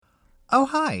Oh,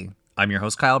 hi. I'm your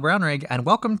host, Kyle Brownrigg, and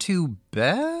welcome to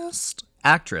Best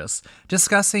Actress,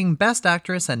 discussing Best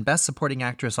Actress and Best Supporting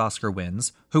Actress Oscar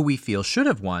wins, who we feel should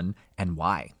have won, and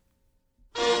why.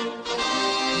 Oh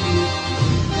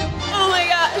my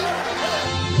gosh.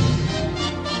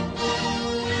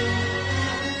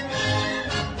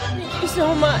 Thank you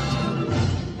so much.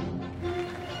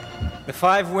 The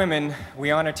five women we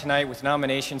honor tonight with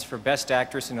nominations for Best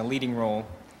Actress in a Leading Role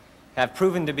have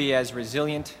proven to be as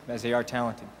resilient as they are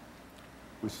talented.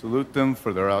 We salute them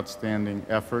for their outstanding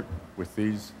effort with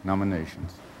these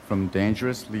nominations. From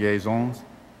Dangerous Liaisons,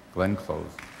 Glenn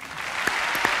Close.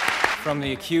 From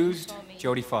The Accused,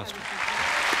 Jodie Foster.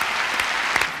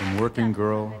 From Working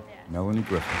Girl, Melanie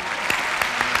Griffith.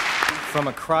 From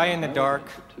A Cry in the Dark,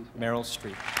 Meryl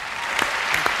Streep.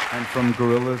 And from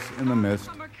Gorillas in the Mist,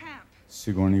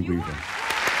 Sigourney Weaver.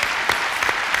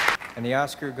 And the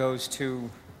Oscar goes to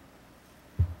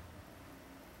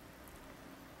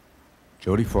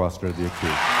Jodie Foster, The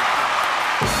Accused.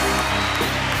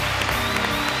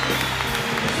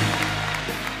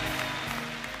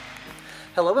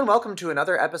 Hello and welcome to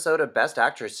another episode of Best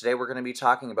Actress. Today we're going to be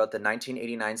talking about the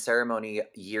 1989 ceremony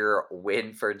year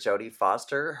win for Jodie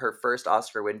Foster, her first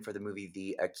Oscar win for the movie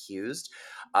The Accused,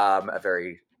 a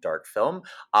very dark film.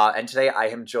 And today I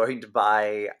am joined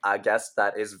by a guest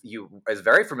that is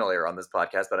very familiar on this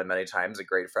podcast, but many times a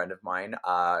great friend of mine.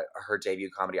 Her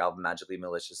debut comedy album, Magically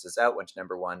Malicious, is out, went to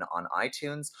 #1 on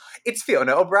iTunes. It's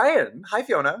Fiona O'Brien. Hi,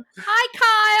 Fiona. Hi,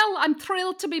 Kyle. I'm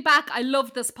thrilled to be back. I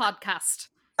love this podcast.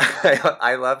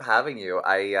 I love having you.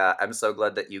 I'm so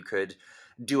glad that you could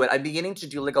do it. I'm beginning to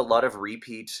do like a lot of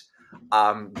repeat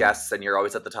guests, and you're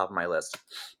always at the top of my list.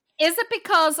 Is it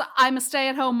because I'm a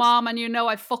stay-at-home mom and you know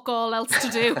I've fuck all else to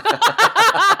do?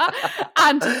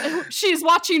 And she's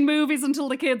watching movies until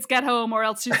the kids get home, or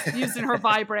else she's using her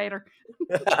vibrator.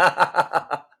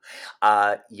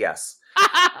 Yes.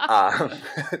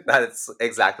 That's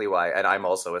exactly why. And I'm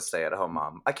also a stay-at-home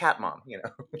mom. A cat mom, you know.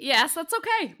 Yes, that's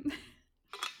okay.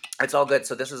 It's all good.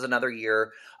 So this is another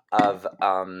year of,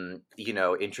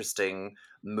 interesting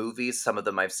movies. Some of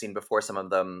them I've seen before. Some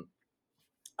of them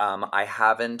I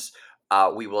haven't.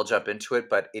 We will jump into it,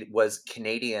 but it was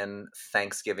Canadian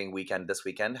Thanksgiving weekend this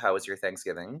weekend. How was your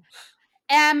Thanksgiving?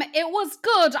 It was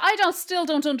good. I still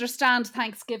don't understand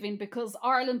Thanksgiving because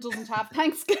Ireland doesn't have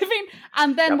Thanksgiving.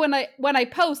 And then when I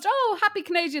post, oh, happy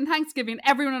Canadian Thanksgiving,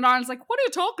 everyone in Ireland's like, what are you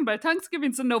talking about?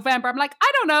 Thanksgiving's in November. I'm like,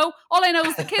 I don't know. All I know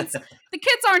is the kids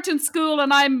aren't in school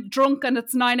and I'm drunk and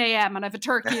it's 9 a.m. and I have a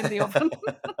turkey in the oven.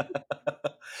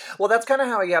 Well, that's kind of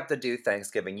how you have to do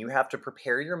Thanksgiving. You have to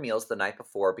prepare your meals the night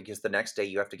before because the next day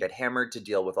you have to get hammered to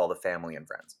deal with all the family and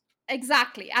friends.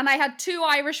 Exactly. And I had two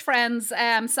Irish friends,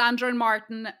 Sandra and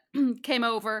Martin, came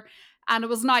over, and it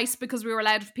was nice because we were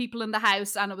allowed to have people in the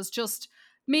house, and it was just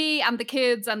me and the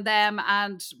kids and them,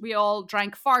 and we all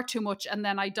drank far too much, and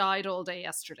then I died all day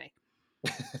yesterday.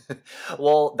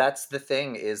 Well, that's the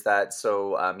thing is that,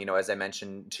 so, as I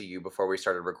mentioned to you before we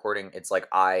started recording, it's like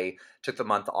I took the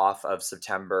month off of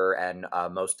September and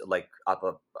most like up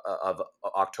of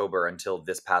October until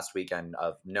this past weekend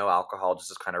of no alcohol, just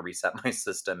to kind of reset my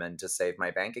system and to save my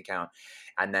bank account.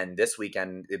 And then this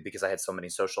weekend, because I had so many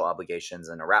social obligations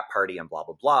and a wrap party and blah,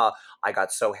 blah, blah, I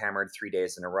got so hammered 3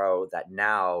 days in a row that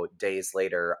now, days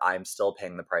later, I'm still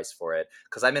paying the price for it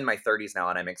because I'm in my 30s now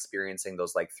and I'm experiencing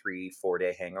those like 3-4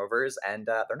 day hangovers, and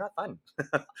they're not fun.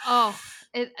 Oh,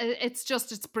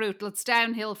 it's brutal. It's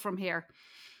downhill from here.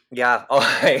 Yeah,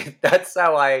 that's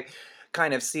how I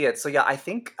kind of see it. So yeah, I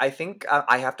think I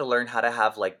have to learn how to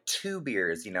have like 2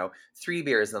 beers, 3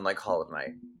 beers, and then like call it a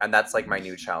night, and that's like my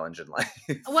new challenge in life.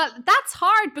 Well, that's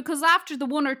hard because after the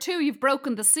 1 or 2, you've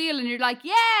broken the seal, and you're like,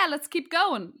 yeah, let's keep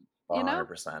going.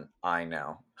 100%. I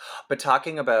know. But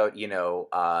talking about,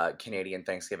 Canadian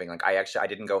Thanksgiving, like I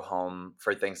didn't go home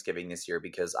for Thanksgiving this year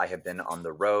because I have been on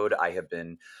the road. I have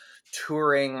been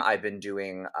touring. I've been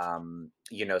doing,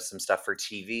 some stuff for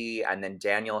TV. And then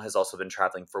Daniel has also been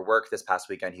traveling for work. This past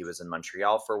weekend, he was in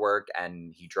Montreal for work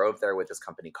and he drove there with his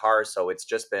company car. So it's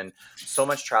just been so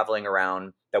much traveling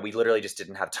around that we literally just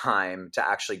didn't have time to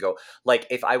actually go. Like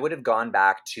if I would have gone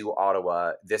back to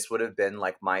Ottawa, this would have been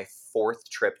like my 4th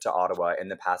trip to Ottawa in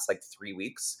the past like 3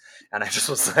 weeks. And I just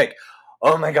was like,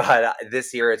 oh my God,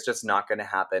 this year it's just not going to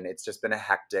happen. It's just been a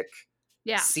hectic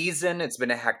season. It's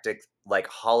been a hectic like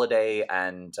holiday.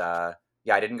 And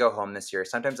I didn't go home this year.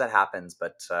 Sometimes that happens,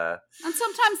 but and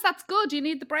sometimes that's good. You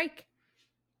need the break.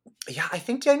 Yeah, I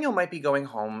think Daniel might be going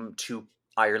home to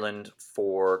Ireland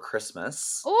for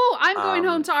Christmas. Oh, I'm going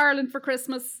home to Ireland for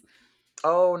Christmas.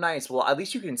 Oh, nice. Well, at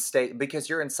least you can stay because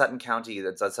you're in Sutton County,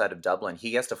 that's outside of Dublin.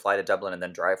 He has to fly to Dublin and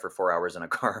then drive for 4 hours in a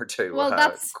car to Well,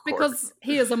 that's Cork. because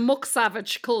he is a muck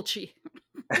savage culture.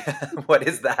 What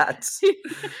is that?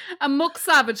 A muck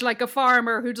savage, like a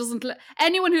farmer who doesn't.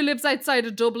 Anyone who lives outside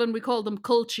of Dublin, we call them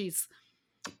culchies.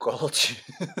 Gulches.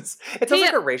 It sounds He,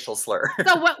 like a racial slur.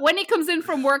 so when he comes in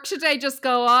from work today, just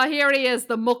go, oh, here he is,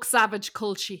 the muck savage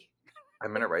culchie.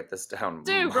 I'm gonna write this down.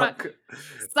 Do, right. Muck.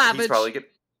 Savage. He's probably good.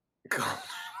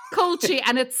 Culchie,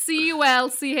 and it's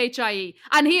Culchie.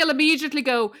 And he'll immediately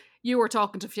go, you were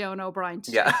talking to Fiona O'Brien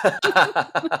today.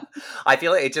 Yeah. I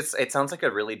feel like it sounds like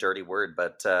a really dirty word,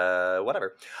 but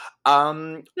whatever.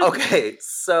 Okay,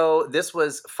 so this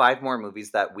was 5 more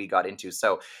movies that we got into.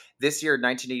 So this year,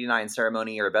 1989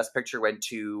 ceremony or Best Picture went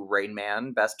to Rain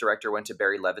Man. Best Director went to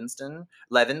Barry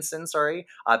Levinson, sorry.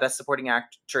 Best Supporting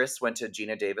Actress went to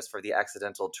Gina Davis for The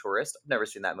Accidental Tourist. I've never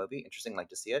seen that movie. Interesting, like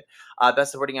to see it.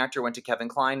 Best Supporting Actor went to Kevin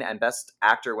Kline, and Best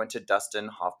Actor went to Dustin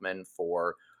Hoffman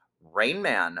for Rain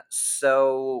Man.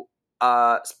 So,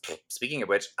 speaking of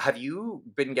which, have you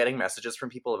been getting messages from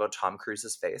people about Tom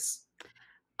Cruise's face?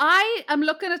 I am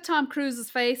looking at Tom Cruise's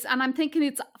face and I'm thinking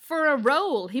it's for a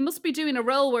role. He must be doing a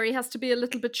role where he has to be a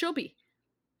little bit chubby.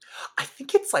 I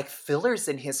think it's like fillers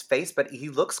in his face, but he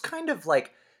looks kind of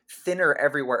like thinner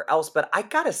everywhere else. But I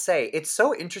gotta say, it's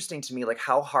so interesting to me, like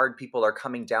how hard people are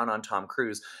coming down on Tom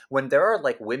Cruise when there are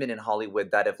like women in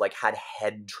Hollywood that have like had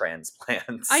head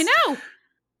transplants. I know.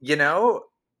 You know?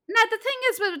 Now, the thing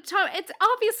is with Tom, it's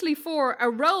obviously for a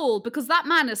role because that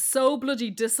man is so bloody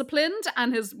disciplined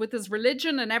and with his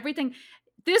religion and everything.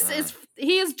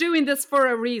 He is doing this for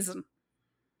a reason.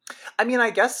 I mean, I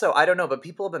guess so. I don't know, but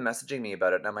people have been messaging me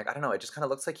about it, and I'm like, I don't know. It just kind of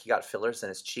looks like he got fillers in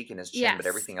his cheek and his chin, but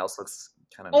everything else looks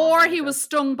kind of normal. Or he was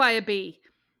stung by a bee.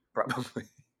 Probably.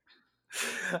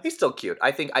 He's still cute.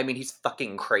 I mean, he's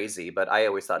fucking crazy, but I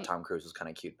always thought Tom Cruise was kind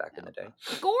of cute back in the day.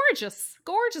 Gorgeous.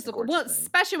 Gorgeous Well,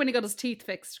 especially when he got his teeth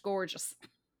fixed. Gorgeous.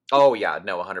 Oh yeah,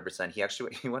 no, 100%.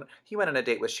 He went on a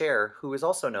date with Cher, who is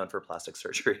also known for plastic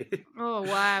surgery. Oh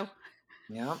wow.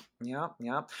 Yeah.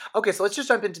 Okay, so let's just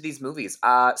jump into these movies.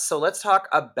 So let's talk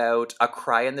about A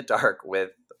Cry in the Dark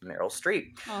with Meryl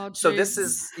Streep. Oh, geez. So this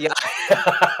is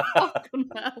Oh,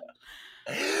 no.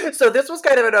 So this was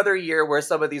kind of another year where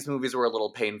some of these movies were a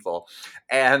little painful.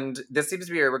 And this seems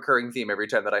to be a recurring theme every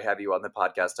time that I have you on the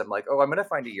podcast. I'm like, oh, I'm going to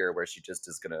find a year where she just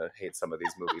is going to hate some of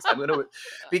these movies.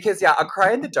 Because A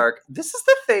Cry in the Dark, this is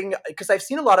the thing, because I've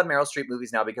seen a lot of Meryl Streep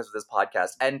movies now because of this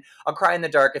podcast. And A Cry in the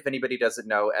Dark, if anybody doesn't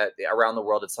know, around the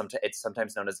world, it's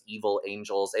sometimes known as Evil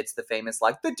Angels. It's the famous,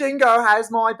 like, the dingo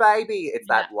has my baby. It's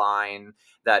that line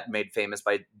that made famous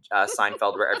by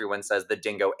Seinfeld where everyone says the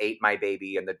dingo ate my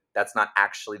baby, and that's not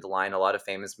actually the line. A lot of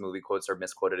famous movie quotes are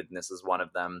misquoted, and this is one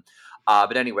of them.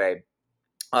 But anyway,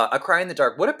 A Cry in the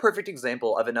Dark, what a perfect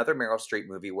example of another Meryl Streep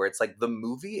movie where it's like the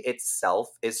movie itself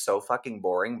is so fucking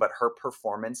boring, but her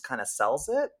performance kind of sells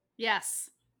it. Yes.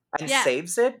 And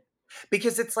saves it.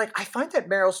 Because it's like, I find that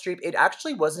Meryl Streep, it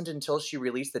actually wasn't until she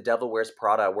released The Devil Wears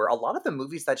Prada where a lot of the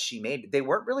movies that she made, they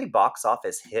weren't really box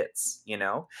office hits, you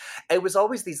know? It was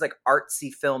always these like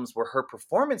artsy films where her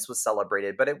performance was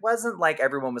celebrated, but it wasn't like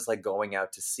everyone was like going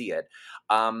out to see it.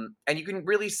 And you can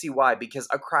really see why, because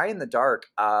A Cry in the Dark,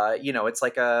 it's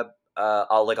like a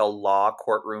law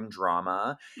courtroom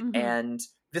drama. Mm-hmm. And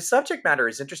the subject matter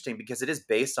is interesting because it is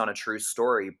based on a true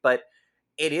story, but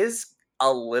it is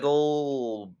a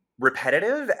little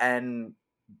repetitive and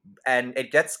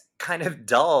it gets kind of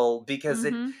dull because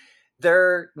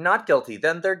they're not guilty,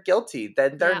 then they're guilty,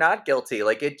 then they're not guilty.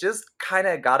 Like it just kind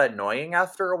of got annoying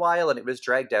after a while and it was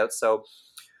dragged out. So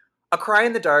A Cry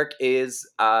in the Dark is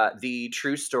the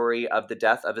true story of the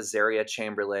death of Azaria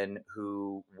Chamberlain,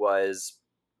 who was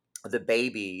the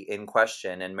baby in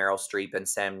question, and Meryl Streep and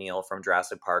Sam Neill from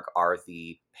Jurassic Park are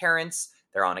the parents.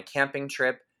 They're on a camping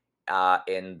trip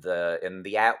in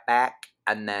the outback,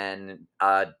 and then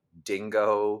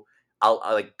dingo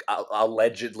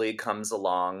allegedly comes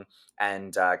along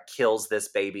and kills this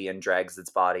baby and drags its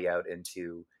body out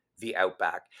into the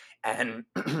outback. And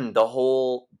the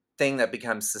whole thing that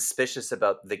becomes suspicious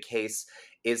about the case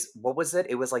is, what was it?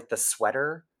 It was like the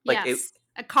sweater, like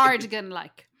a cardigan,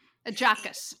 like a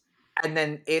jacket. And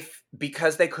then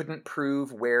because they couldn't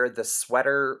prove where the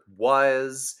sweater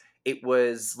was, it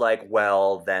was like,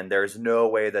 well, then there's no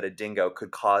way that a dingo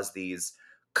could cause these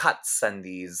cuts and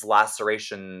these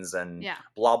lacerations and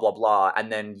blah, blah, blah.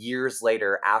 And then years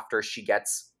later, after she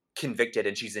gets convicted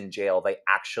and she's in jail, they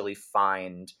actually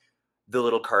find the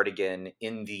little cardigan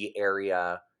in the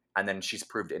area, and then she's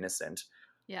proved innocent.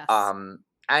 Yes.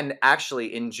 And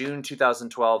actually, in June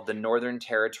 2012, the Northern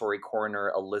Territory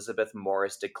coroner Elizabeth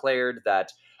Morris declared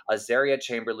that Azaria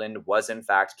Chamberlain was in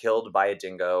fact killed by a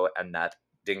dingo, and that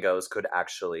dingoes could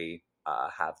actually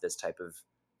have this type of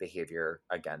behavior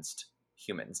against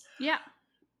humans. Yeah.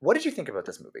 What did you think about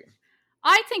this movie?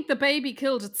 I think the baby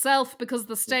killed itself because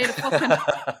the state of fucking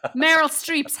Meryl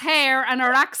Streep's hair and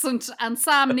her accent and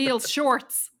Sam Neill's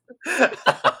shorts.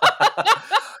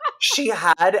 She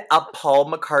had a Paul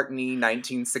McCartney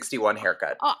 1961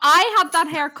 haircut. I had that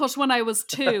haircut when I was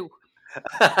 2.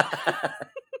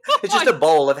 It's just a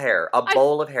bowl of hair. A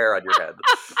bowl of hair on your head.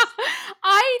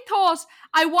 I thought,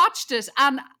 I watched it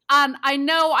and I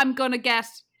know I'm going to get,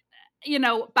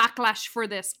 backlash for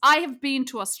this. I have been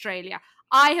to Australia.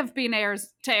 I have been to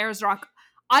Ayers Rock.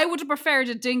 I would have preferred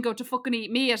a dingo to fucking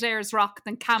eat me at Ayers Rock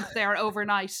than camp there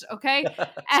overnight, okay?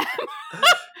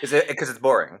 Is it because it's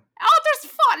boring? Oh,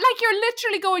 there's fun. Like, you're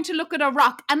literally going to look at a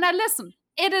rock. And now listen,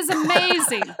 it is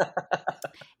amazing.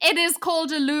 It is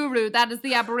called a Luru. That is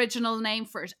the Aboriginal name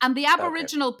for it. And the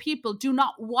Aboriginal people do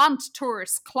not want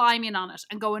tourists climbing on it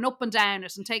and going up and down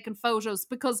it and taking photos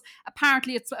because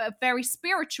apparently it's very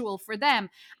spiritual for them.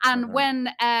 And when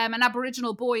an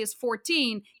Aboriginal boy is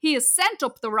 14, he is sent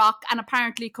up the rock and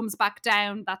apparently comes back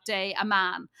down that day a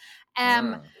man.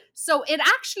 So it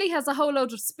actually has a whole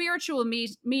load of spiritual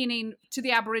meaning to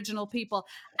the Aboriginal people.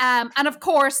 And of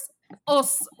course,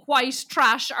 us white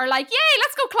trash are like, yay,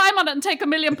 let's go climb on it and take a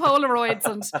million Polaroids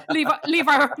and leave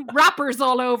our wrappers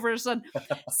all over it. And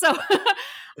so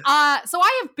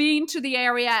I have been to the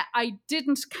area. I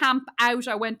didn't camp out.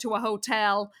 I went to a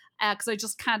hotel because I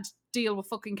just can't deal with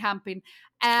fucking camping.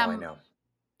 I know.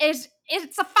 It's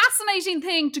a fascinating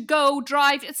thing to go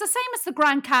drive. It's the same as the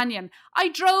Grand Canyon. I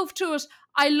drove to it.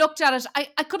 I looked at it.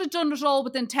 I could have done it all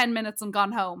within 10 minutes and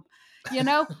gone home,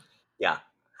 Yeah.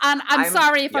 And I'm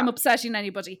sorry if I'm upsetting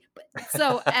anybody.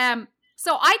 So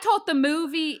I thought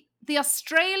the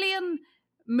Australian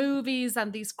movies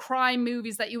and these crime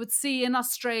movies that you would see in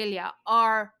Australia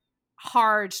are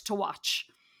hard to watch.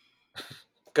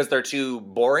 Because they're too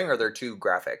boring or they're too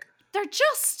graphic? They're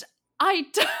just... I'm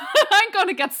going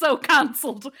to get so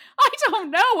cancelled. I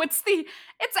don't know. It's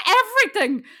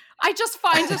everything. I just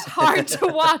find it hard to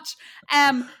watch.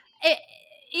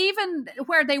 Even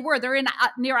where they're in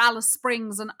near Alice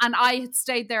Springs, and I had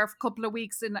stayed there for a couple of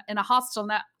weeks in a hostel.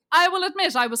 Now, I will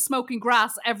admit I was smoking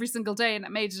grass every single day, and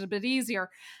it made it a bit easier.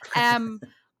 And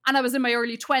I was in my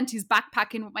early 20s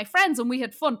backpacking with my friends, and we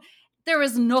had fun. There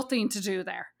is nothing to do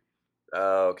there.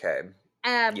 Okay.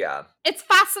 Yeah. It's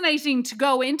fascinating to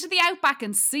go into the outback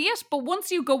and see it, but once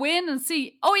you go in and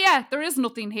see, oh yeah, there is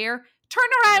nothing here, turn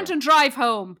around and drive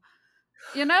home.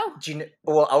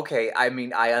 Well, okay. I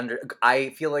mean, I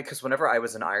feel like because whenever I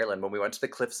was in Ireland, when we went to the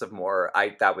Cliffs of Moher,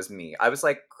 that was me. I was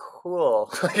like,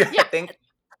 cool. I think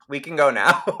we can go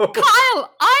now.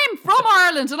 Kyle, I'm from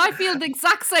Ireland and I feel the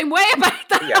exact same way about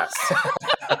that. Yes.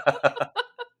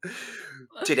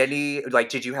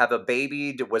 Did you have a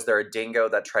baby? Was there a dingo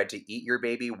that tried to eat your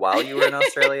baby while you were in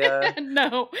Australia?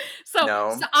 No. So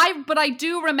I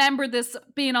do remember this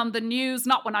being on the news,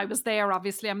 not when I was there,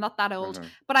 obviously, I'm not that old,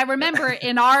 but I remember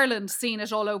in Ireland seeing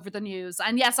it all over the news.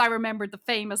 And yes, I remember the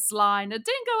famous line, a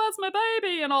dingo has my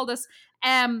baby and all this.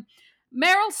 Meryl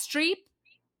Streep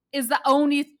is the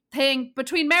only thing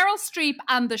between Meryl Streep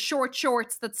and the short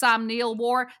shorts that Sam Neill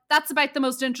wore. That's about the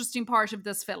most interesting part of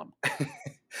this film.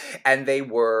 And they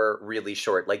were really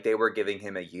short. Like, they were giving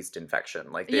him a yeast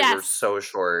infection. Like, they were so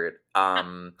short.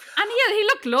 And he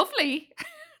looked lovely.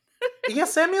 Yeah,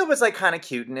 Samuel was, like, kind of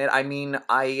cute in it. I mean,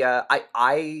 I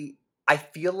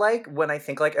feel like when I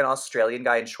think, like, an Australian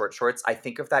guy in short shorts, I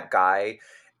think of that guy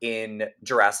in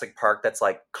Jurassic Park that's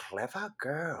like, clever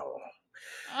girl.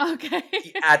 Okay.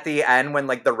 At the end, when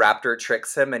like the raptor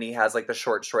tricks him and he has like the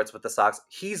short shorts with the socks,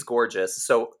 he's gorgeous.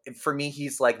 So for me,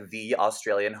 he's like the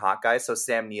Australian hot guy. So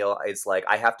Sam Neill is like,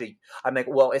 I'm like,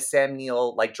 well, is Sam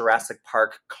Neill like Jurassic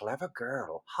Park, clever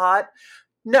girl, hot?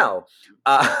 No.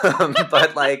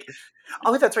 But like,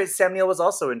 oh, that's right. Sam Neill was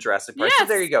also in Jurassic Park. Yes.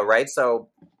 So there you go. Right. So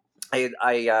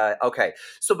okay.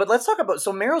 So, but let's talk about,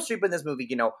 Meryl Streep in this movie,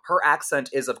 her accent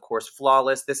is of course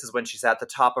flawless. This is when she's at the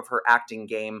top of her acting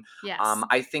game. Yes.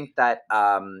 I think that,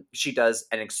 she does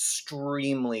an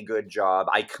extremely good job.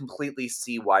 I completely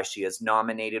see why she is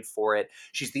nominated for it.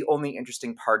 She's the only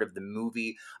interesting part of the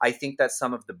movie. I think that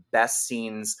some of the best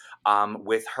scenes,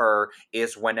 with her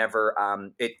is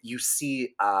whenever, you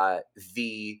see,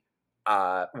 the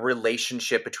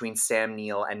relationship between Sam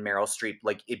Neill and Meryl Streep,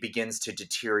 like it begins to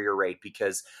deteriorate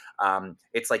because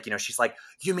it's like, she's like,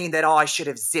 you mean that I should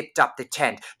have zipped up the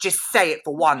tent? Just say it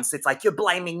for once. It's like, you're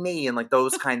blaming me, and like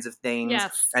those kinds of things.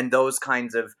 Yes. And those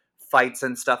kinds of fights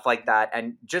and stuff like that.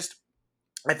 And just,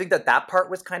 I think that part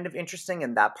was kind of interesting,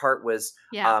 and that part was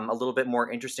a little bit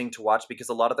more interesting to watch, because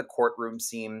a lot of the courtroom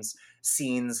scenes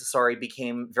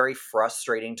became very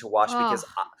frustrating to watch, because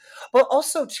but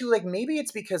also too, like, maybe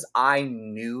it's because I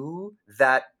knew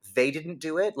that they didn't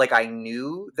do it. Like, I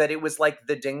knew that it was like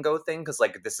the dingo thing, because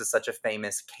like this is such a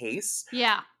famous case.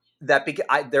 That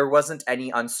there wasn't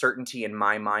any uncertainty in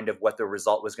my mind of what the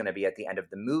result was going to be at the end of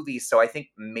the movie. So I think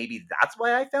maybe that's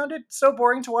why I found it so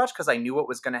boring to watch, because I knew what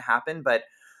was going to happen. But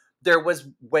there was,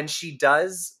 when she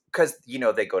does, because, you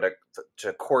know, they go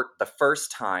to court the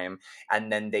first time,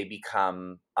 and then they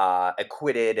become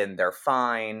acquitted and they're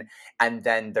fine. And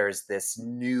then there's this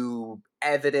new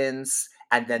evidence,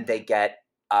 and then they get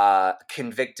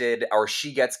convicted, or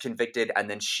she gets convicted, and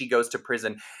then she goes to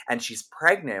prison, and she's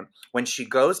pregnant when she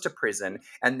goes to prison.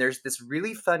 And there's this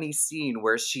really funny scene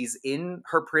where she's in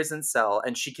her prison cell,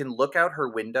 and she can look out her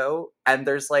window, and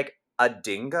there's like a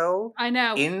dingo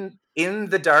in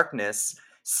the darkness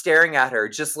staring at her,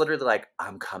 just literally like,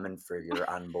 I'm coming for your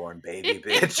unborn baby,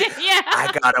 bitch.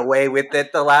 I got away with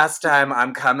it the last time,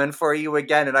 I'm coming for you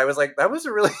again. And I was like, that was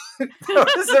a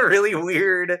really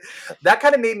weird, that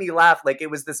kind of made me laugh. Like, it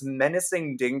was this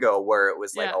menacing dingo where it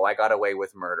was like, oh, I got away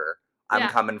with murder, I'm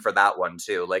coming for that one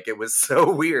too. Like, it was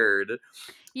so weird.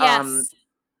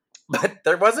 But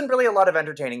there wasn't really a lot of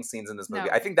entertaining scenes in this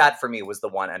movie. I think that for me was the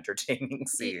one entertaining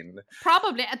scene.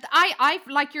 Probably. I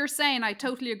like you're saying, I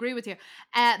totally agree with you.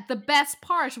 The best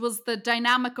part was the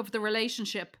dynamic of the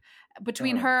relationship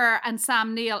between her and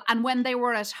Sam Neill, and when they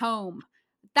were at home.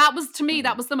 That was, to me,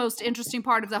 that was the most interesting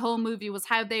part of the whole movie, was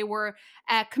how they were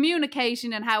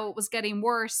communicating and how it was getting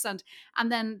worse.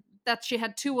 And then that she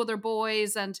had two other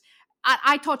boys, and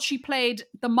I thought she played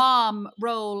the mom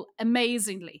role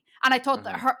amazingly. And I thought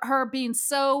that her being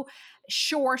so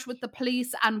short with the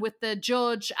police and with the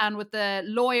judge and with the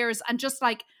lawyers, and just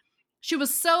like, she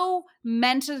was so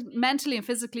mentally and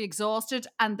physically exhausted,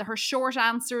 and her short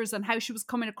answers and how she was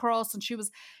coming across, and she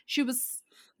was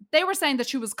they were saying that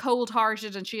she was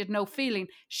cold-hearted and she had no feeling.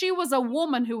 She was a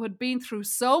woman who had been through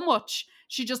so much.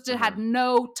 She just had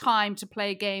no time to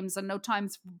play games and no time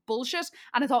for bullshit.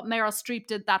 And I thought Meryl Streep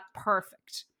did that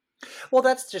perfect. Well,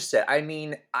 that's just it. I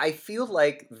mean, I feel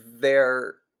like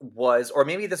there was, or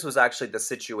maybe this was actually the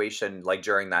situation, like,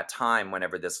 during that time,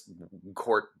 whenever this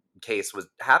court case was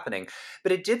happening.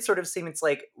 But it did sort of seem, it's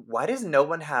like, why does no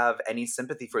one have any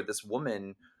sympathy for this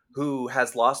woman who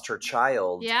has lost her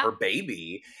child, her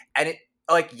baby? And it,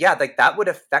 like, like, that would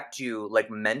affect you,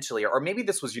 like, mentally. Or maybe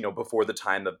this was, you know, before the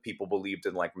time that people believed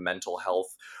in, like, mental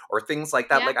health or things like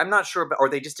that. Like, I'm not sure, or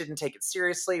they just didn't take it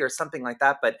seriously or something like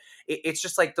that. But it's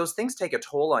just like, those things take a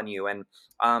toll on you. And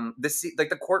like,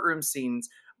 the courtroom scenes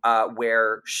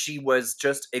where she was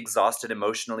just exhausted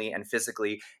emotionally and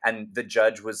physically, and the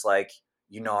judge was like,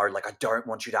 you know, like, I don't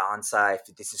want you to answer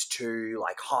if this is too,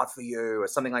 like, hard for you, or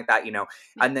something like that, you know.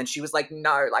 And then she was like,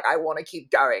 no, like, I want to keep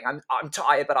going. I'm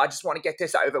tired, but I just want to get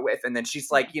this over with. And then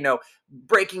she's like, you know,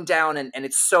 breaking down, and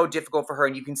it's so difficult for her,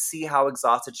 and you can see how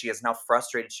exhausted she is and how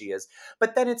frustrated she is.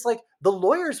 But then it's like, the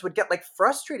lawyers would get, like,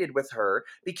 frustrated with her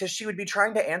because she would be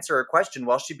trying to answer a question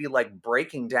while she'd be, like,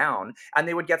 breaking down, and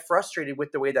they would get frustrated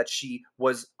with the way that she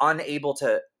was unable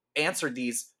to answer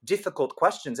these difficult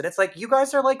questions. And it's like, you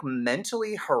guys are, like,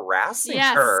 mentally harassing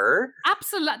her.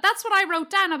 Absolutely. That's what I wrote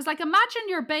down. I was like, imagine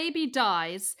your baby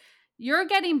dies, you're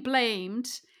getting blamed,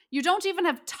 you don't even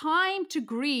have time to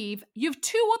grieve, you have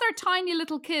two other tiny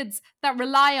little kids that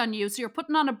rely on you, so you're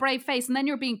putting on a brave face, and then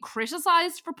you're being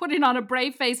criticized for putting on a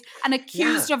brave face and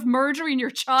accused of murdering your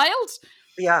child.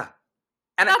 And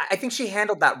I think she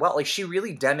handled that well. Like, she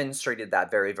really demonstrated that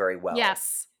very, very well.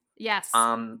 Yes.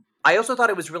 I also thought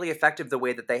it was really effective the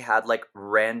way that they had, like,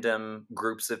 random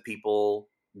groups of people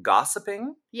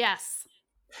gossiping. Yes.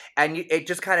 And it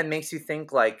just kind of makes you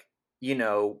think, like, you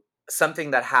know, something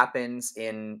that happens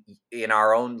in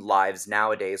our own lives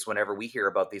nowadays, whenever we hear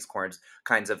about these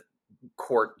kinds of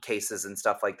court cases and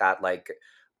stuff like that. Like,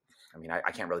 I mean,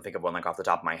 I can't really think of one, like, off the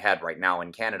top of my head right now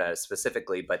in Canada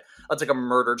specifically, but it's like a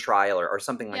murder trial or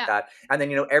something like that. And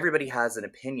then, you know, everybody has an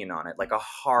opinion on it, like a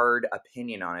hard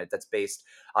opinion on it that's based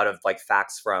out of, like,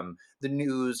 facts from the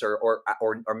news or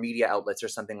media outlets or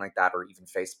something like that, or even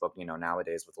Facebook, you know,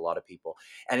 nowadays with a lot of people.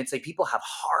 And it's like, people have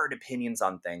hard opinions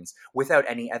on things without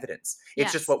any evidence.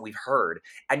 It's just what we've heard.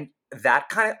 And that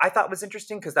kind of, I thought, was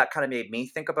interesting, because that kind of made me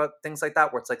think about things like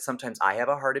that, where it's like, sometimes I have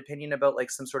a hard opinion about,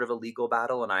 like, some sort of a legal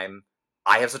battle, and I'm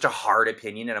I have such a hard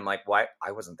opinion, and I'm like, why?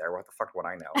 I wasn't there. What the fuck would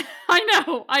I know?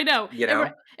 I know. You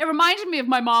know? It reminded me of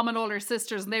my mom and all her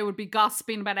sisters, and they would be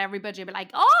gossiping about everybody. Be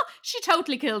like, "Oh, she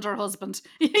totally killed her husband."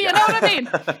 You know what I mean?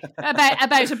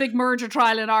 About a big murder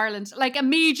trial in Ireland. Like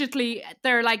immediately,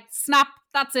 they're like, "Snap!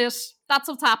 That's it. That's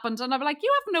what's happened." And I'm like,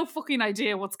 "You have no fucking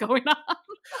idea what's going on."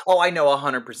 Oh, I know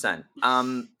 100%.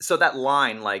 So that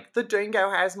line, like, the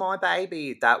dingo has my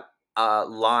baby, that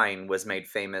line was made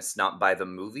famous not by the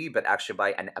movie, but actually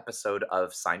by an episode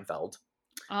of Seinfeld.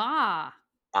 Ah,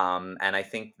 And I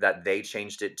think that they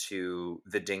changed it to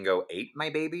the dingo ate my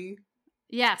baby,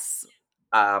 yes,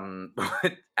 um,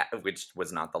 which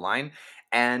was not the line.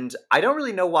 And I don't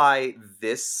really know why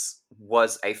this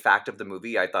was a fact of the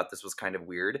movie. I thought this was kind of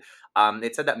weird.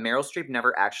 It said that Meryl Streep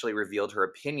never actually revealed her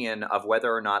opinion of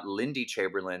whether or not Lindy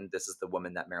Chamberlain, this is the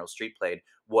woman that Meryl Streep played,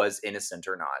 was innocent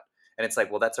or not. And it's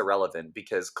like, well, that's irrelevant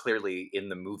because clearly in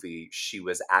the movie she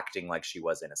was acting like she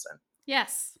was innocent.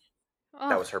 yes.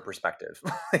 That Oh, was her perspective.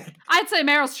 I'd say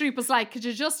Meryl Streep was like, "Could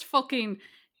you just fucking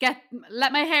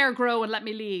let my hair grow and let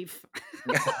me leave?"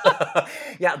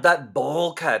 Yeah, that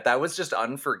bowl cut, that was just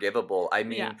unforgivable. I Yeah.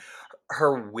 mean,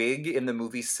 her wig in the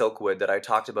movie Silkwood that I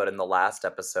talked about in the last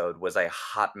episode was a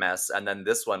hot mess, and then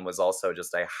this one was also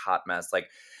just a hot mess. Like,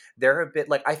 they're a bit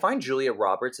like, I find Julia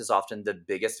Roberts is often the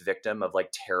biggest victim of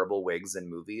like terrible wigs in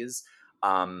movies.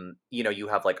 You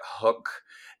have like Hook,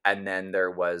 and then there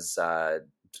was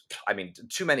I mean,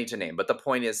 too many to name, but the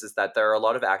point is that there are a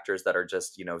lot of actors that are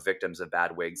just, victims of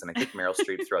bad wigs, and I think Meryl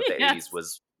Streep throughout the Yes. 80s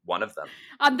was one of them.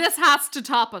 And this has to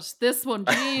top it. This one,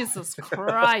 Jesus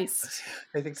Christ.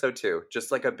 I think so too.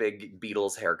 Just like a big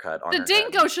Beatles haircut on The her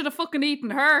dingo should have fucking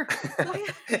eaten her.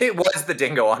 head. It was the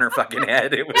dingo on her fucking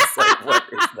head. It was like, what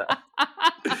is that?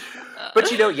 But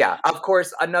yeah, of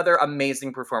course, another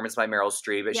amazing performance by Meryl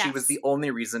Streep. She was Yes. the only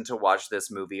reason to watch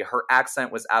this movie. Her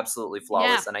accent was absolutely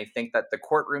flawless, and I think that the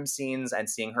courtroom scenes and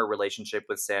seeing her relationship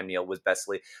with Sam Neill was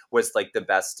like the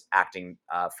best acting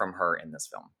from her in this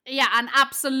film. Yeah, and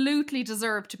absolutely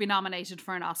deserved to be nominated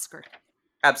for an Oscar.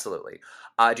 Absolutely.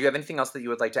 Do you have anything else that you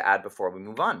would like to add before we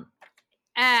move on?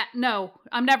 No,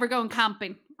 I'm never going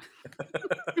camping.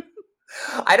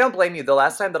 I don't blame you. The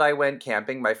last time that I went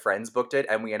camping, my friends booked it,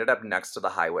 and we ended up next to the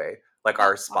highway, like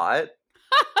our spot.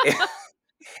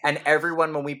 And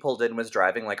everyone, when we pulled in, was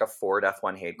driving like a Ford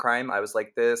F1 hate crime. I was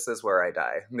like, "This is where I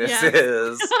die. This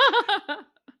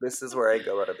is where I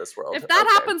go out of this world." If that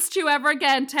happens to you ever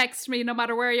again, text me. No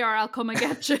matter where you are, I'll come and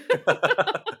get you.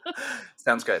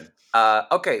 Sounds good.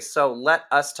 Okay, so let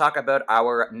us talk about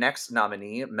our next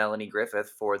nominee, Melanie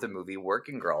Griffith, for the movie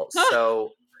Working Girl.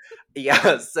 So.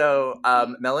 Yeah, so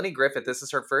Melanie Griffith, this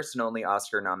is her first and only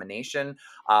Oscar nomination.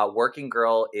 Working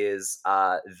Girl is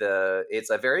it's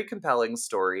a very compelling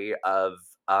story of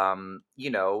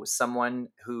someone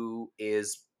who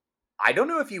is, I don't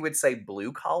know if you would say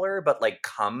blue collar, but like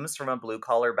comes from a blue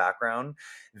collar background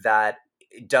that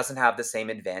doesn't have the same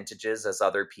advantages as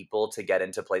other people to get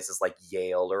into places like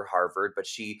Yale or Harvard, but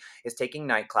she is taking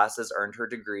night classes, earned her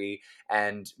degree,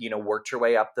 and worked her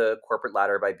way up the corporate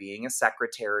ladder by being a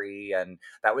secretary, and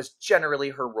that was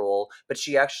generally her role. But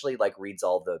she actually like reads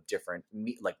all the different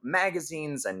like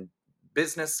magazines and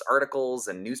business articles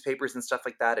and newspapers and stuff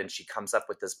like that, and she comes up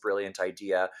with this brilliant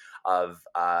idea of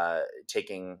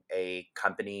taking a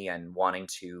company and wanting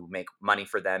to make money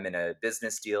for them in a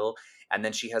business deal. And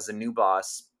then she has a new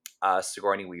boss,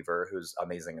 Sigourney Weaver, who's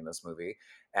amazing in this movie,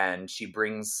 and she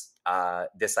brings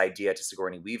this idea to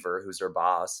Sigourney Weaver, who's her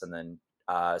boss, and then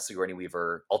Sigourney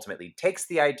Weaver ultimately takes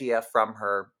the idea from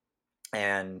her,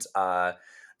 and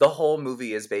the whole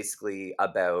movie is basically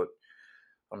about,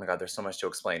 oh my God, there's so much to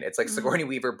explain. It's like Sigourney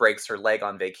Weaver breaks her leg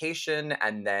on vacation,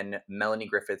 and then Melanie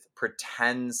Griffith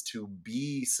pretends to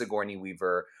be Sigourney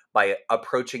Weaver by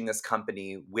approaching this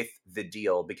company with the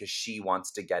deal because she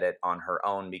wants to get it on her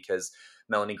own, because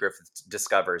Melanie Griffith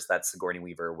discovers that Sigourney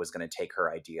Weaver was going to take her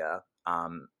idea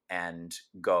and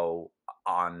go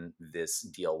on this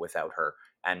deal without her.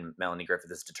 And Melanie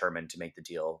Griffith is determined to make the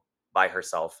deal by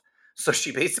herself. So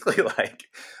she basically like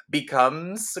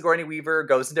becomes Sigourney Weaver,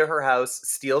 goes into her house,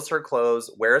 steals her clothes,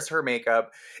 wears her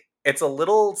makeup. It's a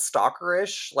little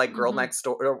stalkerish, like Girl Next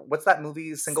Door. What's that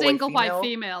movie? Single white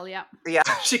female, yeah. Yeah,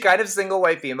 she kind of single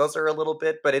white females her a little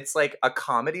bit, but it's like a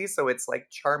comedy, so it's like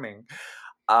charming.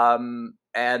 I mean,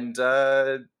 I'm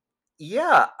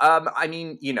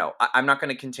not going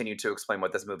to continue to explain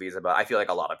what this movie is about. I feel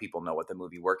like a lot of people know what the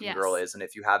movie Working Girl is, and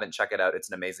if you haven't, check it out. It's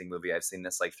an amazing movie. I've seen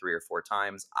this like 3 or 4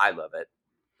 times. I love it.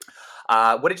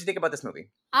 What did you think about this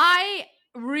movie? I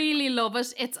really love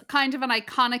it. It's kind of an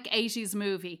iconic 80s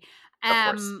movie.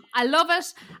 Of course. I love it.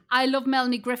 I love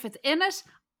Melanie Griffith in it.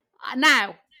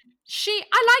 Now,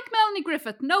 I like Melanie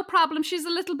Griffith, no problem. She's a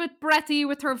little bit breathy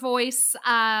with her voice.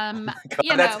 God,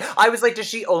 You know, I was like, does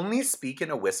she only speak in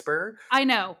a whisper? I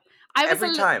know. I was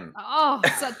Every time. so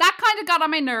that kind of got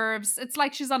on my nerves. It's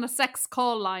like she's on a sex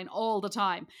call line all the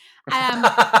time.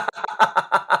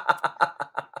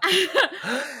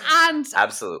 And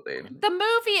Absolutely. the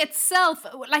movie itself,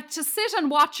 like to sit and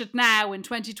watch it now in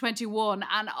 2021,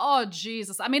 and oh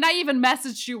Jesus, I mean, I even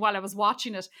messaged you while I was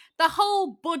watching it. The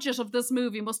whole budget of this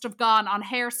movie must have gone on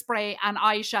hairspray and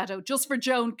eyeshadow just for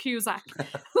Joan Cusack.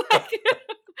 Like,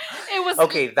 it was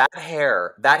okay. That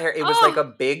hair. It was like a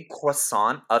big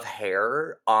croissant of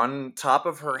hair on top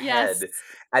of her head,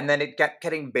 and then it kept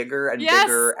getting bigger and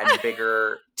bigger and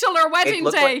bigger till her wedding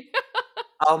day.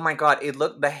 Oh my God, it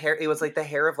was like the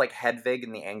hair of like Hedwig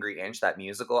in The Angry Inch, that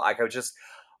musical. I could just,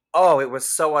 it was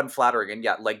so unflattering. And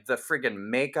yeah, like the friggin'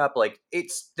 makeup, like the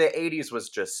 80s was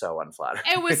just so unflattering.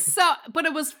 It was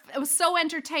so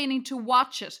entertaining to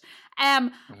watch it.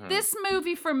 This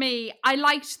movie for me, I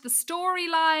liked the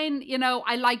storyline,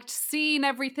 I liked seeing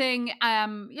everything.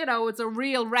 It's a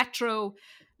real retro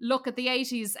look at the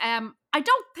 80s. I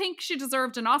don't think she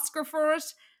deserved an Oscar for it.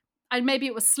 And maybe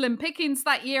it was slim pickings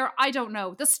that year. I don't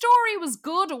know. The story was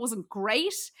good. It wasn't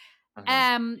great.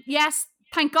 Yes,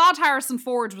 thank God Harrison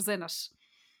Ford was in it.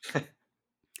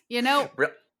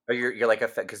 You're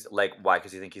like because like why?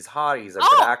 Because you think he's hot? He's a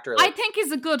good actor. I think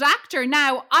he's a good actor.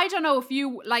 Now I don't know if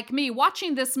you like me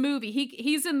watching this movie.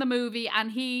 He's in the movie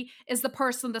and he is the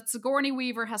person that Sigourney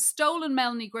Weaver has stolen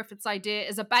Melanie Griffith's idea,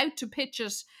 is about to pitch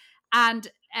it, and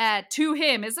to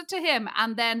him. Is it to him?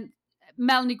 And then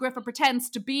Melanie Griffith pretends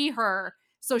to be her,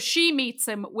 so she meets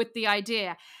him with the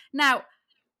idea. Now,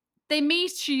 they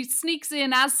meet, she sneaks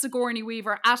in as Sigourney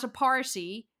Weaver at a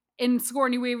party in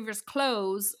Sigourney Weaver's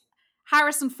clothes.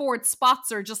 Harrison Ford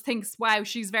spots her, just thinks, wow,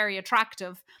 she's very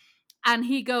attractive. And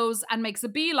he goes and makes a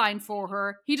beeline for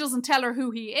her. He doesn't tell her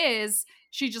who he is.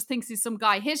 She just thinks he's some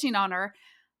guy hitting on her.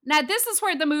 Now, this is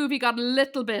where the movie got a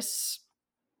little bit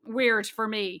weird for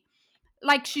me.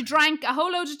 Like, she drank a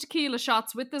whole load of tequila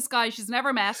shots with this guy she's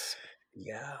never met.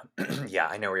 Yeah. Yeah,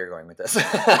 I know where you're going with this.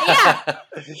 Ended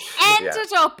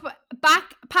up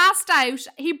passed out.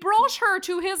 He brought her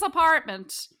to his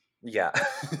apartment. Yeah.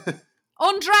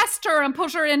 Undressed her and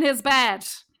put her in his bed.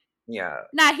 Yeah.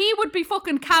 Now, he would be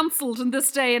fucking cancelled in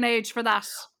this day and age for that.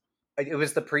 It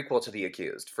was the prequel to The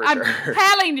Accused, for sure.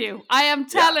 I am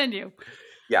telling you.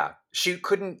 Yeah. She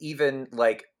couldn't even,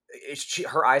 like,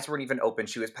 her eyes weren't even open.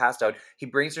 She was passed out. He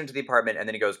brings her into the apartment and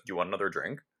then he goes, "Do you want another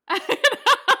drink?" Yeah.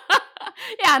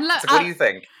 And look, what do you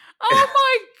think? Oh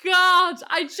my God.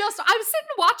 I was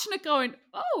sitting watching it going,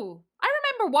 oh, I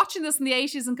remember watching this in the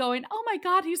 80s and going, oh my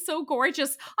God, he's so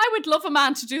gorgeous. I would love a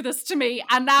man to do this to me.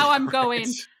 And now I'm going,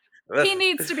 he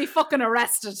needs to be fucking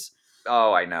arrested.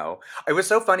 Oh, I know. It was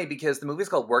so funny because the movie's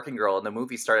called Working Girl and the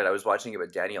movie started, I was watching it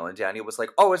with Daniel and Daniel was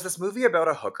like, "Oh, is this movie about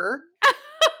a hooker?"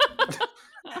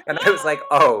 And I was like,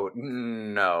 "Oh,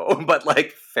 no." But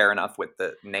like, fair enough with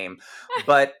the name.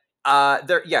 But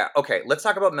okay, let's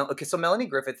talk about so Melanie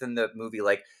Griffith in the movie,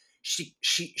 like she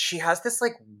has this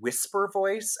like whisper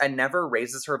voice and never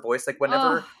raises her voice. Like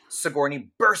whenever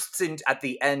Sigourney bursts in at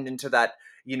the end into that,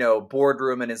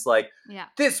 boardroom and is like,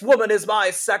 "This woman is my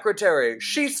secretary.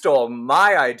 She stole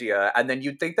my idea." And then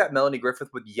you'd think that Melanie Griffith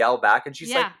would yell back and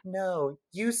she's like, "No,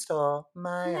 you stole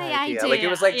my idea." Like it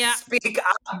was like, speak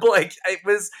up. Like it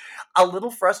was a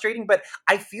little frustrating, but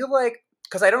I feel like,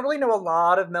 because I don't really know a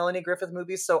lot of Melanie Griffith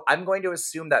movies, so I'm going to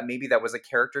assume that maybe that was a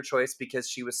character choice because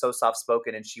she was so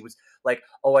soft-spoken and she was like,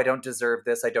 "Oh, I don't deserve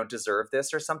this,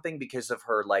 or something," because of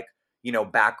her, like,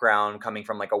 background coming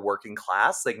from like a working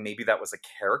class. Like maybe that was a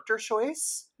character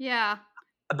choice. Yeah.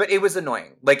 But it was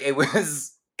annoying. Like it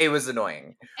was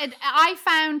annoying. And I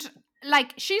found,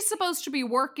 like, she's supposed to be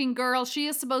working girl. She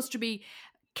is supposed to be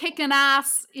kicking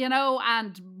ass,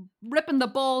 and ripping the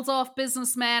balls off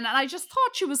businessmen. And I just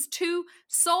thought she was too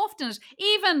soft in it.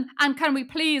 Even, and can we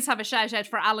please have a shout out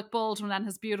for Alec Baldwin and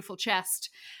his beautiful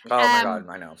chest? Oh my God,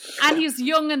 I know. And he's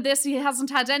young in this. He hasn't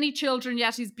had any children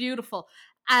yet. He's beautiful.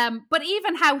 But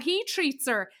even how he treats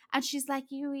her, and she's like,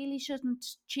 "You really shouldn't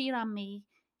cheat on me.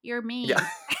 You're mean." Yeah.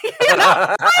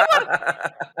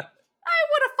 I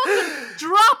would have fucking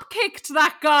drop kicked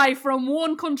that guy from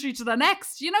one country to the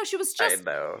next. She was just,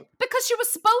 because she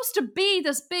was supposed to be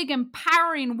this big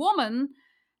empowering woman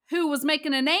who was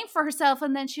making a name for herself,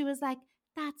 and then she was like,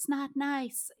 "That's not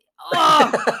nice."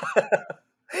 Oh.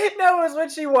 No, it was when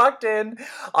she walked in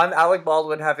on Alec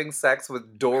Baldwin having sex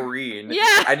with Doreen.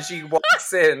 Yeah. And she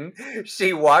walks in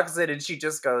and she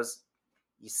just goes,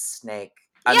 "You snake."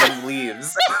 And then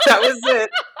leaves. That was it.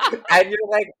 And you're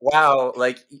like, wow,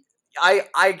 like,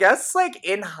 I guess, like,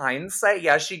 in hindsight,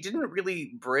 yeah, she didn't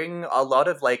really bring a lot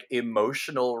of, like,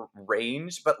 emotional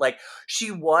range, but, like, she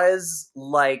was,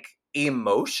 like,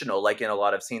 emotional, like, in a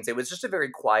lot of scenes. It was just a very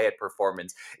quiet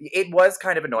performance. It was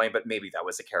kind of annoying, but maybe that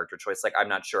was a character choice, like, I'm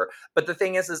not sure. But the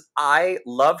thing is I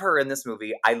love her in this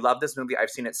movie. I love this movie. I've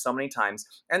seen it so many times.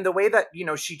 And the way that,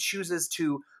 she chooses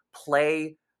to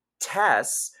play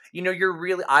Tess, you're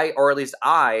really, or at least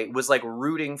I was, like,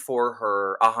 rooting for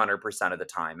her 100% of the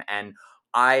time. And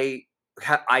I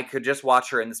I could just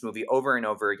watch her in this movie over and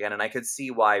over again, and I could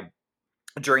see why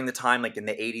during the time, like in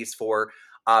the 80s, for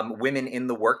women in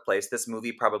the workplace, this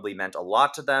movie probably meant a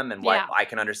lot to them, and why Yeah. I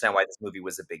can understand why this movie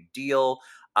was a big deal.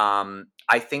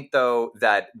 I think, though,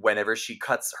 that whenever she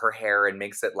cuts her hair and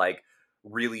makes it, like,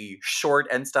 really short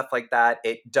and stuff like that,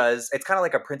 it's kind of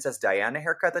like a Princess Diana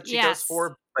haircut that she goes Yes.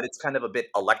 for, but it's kind of a bit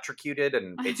electrocuted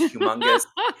and it's humongous.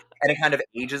 And it kind of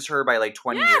ages her by, like,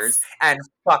 20 years. Yes. And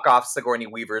fuck off, Sigourney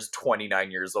Weaver's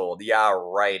 29 years old. Yeah,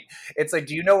 right. It's like,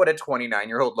 do you know what a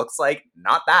 29-year-old looks like?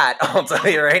 Not that, I'll tell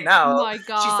you right now. My She's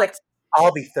God. like,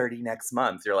 I'll be 30 next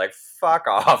month. You're like, fuck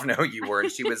off. No, you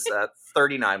weren't. She was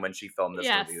 39 when she filmed this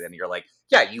Yes. movie. And you're like,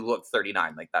 yeah, you look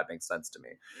 39. Like, that makes sense to me.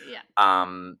 Yeah.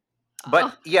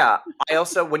 But yeah, I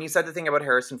also, when you said the thing about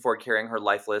Harrison Ford carrying her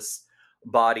lifeless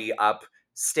body up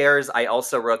stairs, I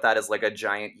also wrote that as, like, a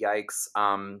giant yikes.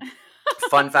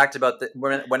 Fun fact about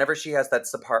whenever she has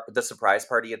the surprise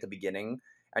party at the beginning,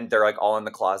 and they're, like, all in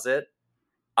the closet,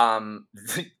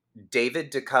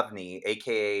 David Duchovny,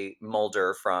 aka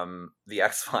Mulder from the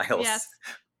X-Files, Yes.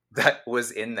 that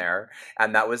was in there,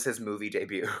 and that was his movie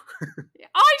debut.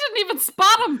 I didn't even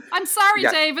spot him. I'm sorry,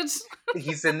 Yeah. David.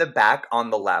 He's in the back on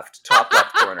the left, top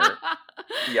left corner.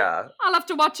 Yeah. I'll have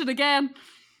to watch it again.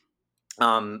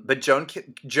 But Joan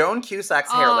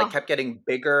Cusack's hair, like, kept getting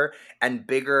bigger and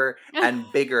bigger and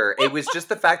bigger. It was just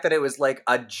the fact that it was like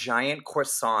a giant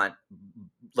croissant,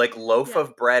 like, loaf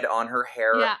of bread on her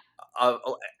hair. Yeah.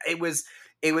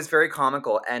 It was very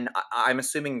comical, and I'm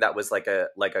assuming that was like a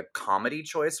comedy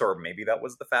choice, or maybe that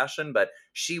was the fashion. But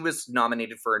she was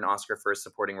nominated for an Oscar for a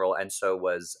supporting role, and so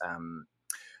was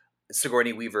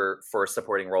Sigourney Weaver for a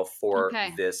supporting role for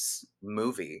this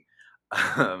movie.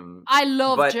 I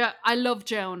love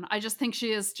Joan. I just think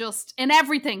she is just in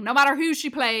everything. No matter who she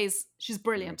plays, she's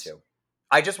brilliant. Me too.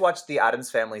 I just watched The Addams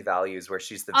Family Values, where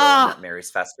she's the villain that marries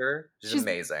Fester. She's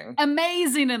amazing.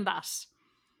 Amazing in that.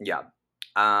 Yeah.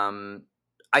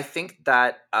 I think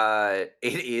that it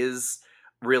is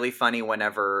really funny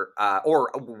whenever,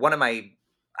 or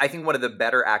I think one of the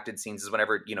better acted scenes is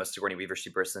whenever, Sigourney Weaver, she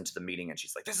bursts into the meeting and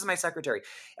she's like, this is my secretary.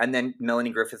 And then Melanie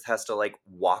Griffith has to, like,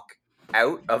 walk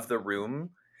out of the room,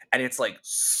 and it's, like,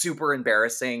 super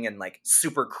embarrassing and, like,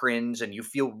 super cringe, and you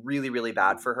feel really, really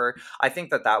bad for her. I think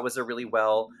that was a really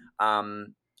well,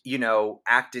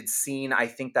 acted scene. I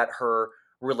think that her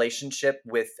relationship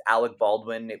with Alec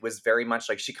Baldwin, it was very much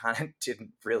like she kind of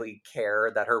didn't really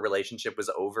care that her relationship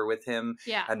was over with him,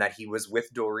 and that he was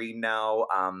with Doreen now,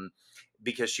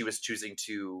 because she was choosing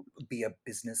to be a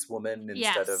businesswoman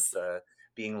instead of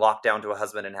being locked down to a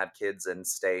husband and have kids and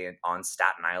stay on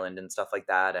Staten Island and stuff like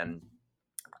that. And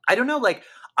I don't know, like,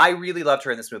 I really loved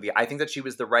her in this movie. I think that she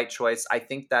was the right choice. I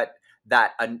think that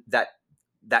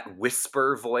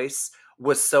whisper voice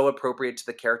was so appropriate to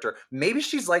the character. Maybe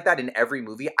she's like that in every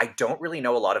movie. I don't really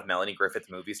know a lot of Melanie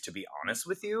Griffith movies, to be honest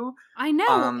with you. I know.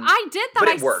 I did that. But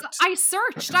it worked. I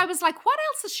searched. I was like, what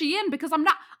else is she in? Because all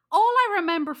I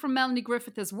remember from Melanie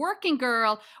Griffith is Working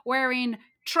Girl, wearing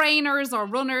trainers or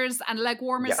runners and leg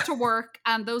warmers to work,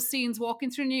 and those scenes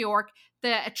walking through New York,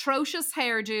 the atrocious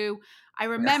hairdo. I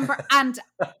remember, and,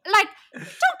 like,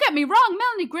 don't get me wrong,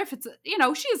 Melanie Griffith,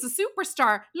 she is a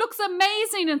superstar, looks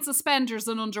amazing in suspenders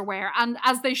and underwear, and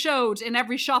as they showed in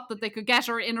every shot that they could get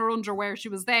her in her underwear, she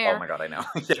was there. Oh my God, I know.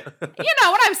 And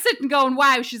I was sitting going,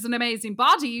 wow, she's an amazing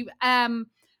body.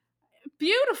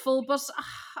 Beautiful, but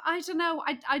I don't know.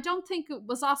 I don't think it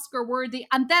was Oscar worthy.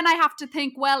 And then I have to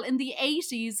think, well, in the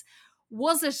 80s,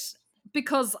 was it,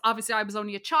 because obviously I was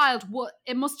only a child,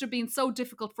 it must have been so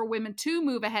difficult for women to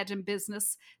move ahead in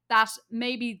business that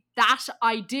maybe that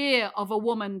idea of a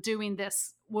woman doing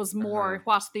this was more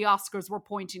what the Oscars were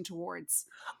pointing towards.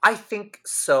 I think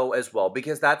so as well,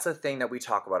 because that's a thing that we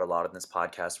talk about a lot in this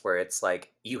podcast, where it's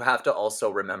like, you have to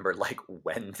also remember, like,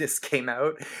 when this came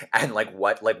out and, like,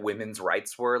 what, like, women's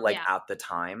rights were, like, at the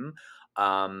time.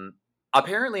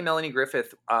 Apparently Melanie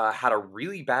Griffith had a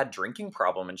really bad drinking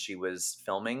problem when she was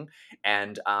filming,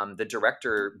 and the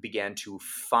director began to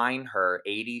fine her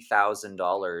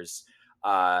 $80,000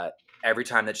 every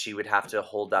time that she would have to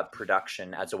hold up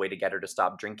production as a way to get her to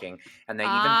stop drinking. And they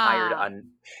even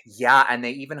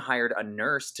hired Ah. a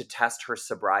nurse to test her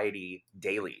sobriety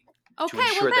daily. Okay,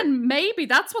 well then maybe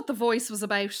that's what The Voice was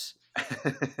about.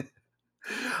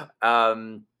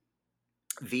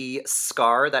 The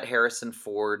scar that Harrison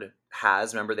Ford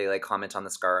has, remember they like comment on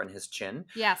the scar on his chin?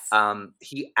 Yes.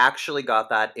 He actually got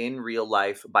that in real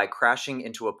life by crashing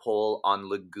into a pole on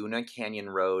Laguna Canyon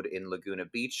Road in Laguna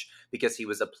Beach because he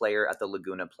was a player at the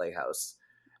Laguna Playhouse.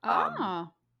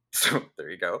 So there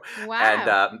you go. Wow.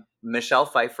 And Michelle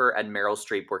Pfeiffer and Meryl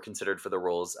Streep were considered for the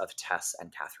roles of Tess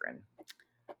and Catherine.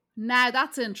 Now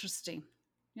that's interesting,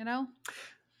 you know?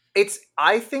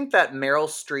 I think that Meryl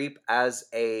Streep as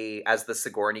the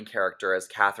Sigourney character, as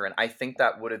Catherine, I think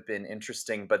that would have been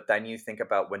interesting, but then you think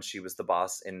about when she was the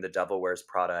boss in The Devil Wears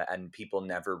Prada, and people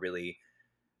never really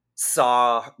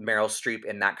saw Meryl Streep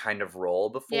in that kind of role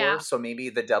before, Yeah. so maybe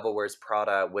The Devil Wears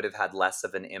Prada would have had less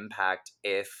of an impact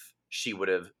if she would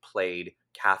have played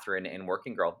Catherine in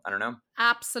Working Girl. I don't know.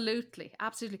 Absolutely.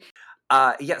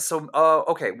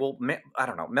 Okay, well, I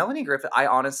don't know. Melanie Griffith,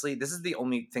 this is the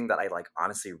only thing that I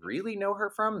honestly really know her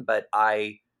from, but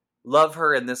I love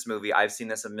her in this movie. I've seen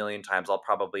this a million times. I'll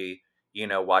probably,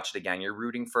 watch it again. You're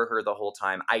rooting for her the whole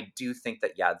time. I do think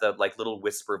that, the little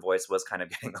whisper voice was kind of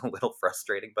getting a little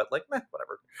frustrating, but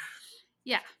whatever.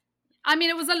 Yeah. I mean,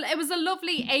 it was a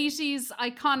lovely 80s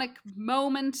iconic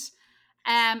moment.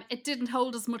 It didn't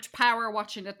hold as much power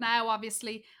watching it now,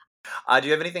 obviously. Do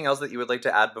you have anything else that you would like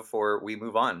to add before we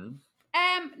move on?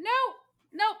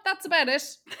 No, that's about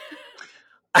it.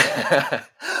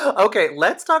 Okay,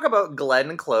 let's talk about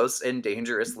Glenn Close in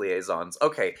Dangerous Liaisons.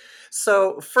 Okay,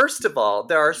 so first of all,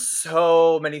 there are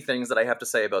so many things that I have to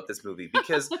say about this movie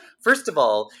because, first of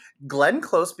all, Glenn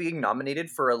Close being nominated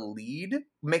for a lead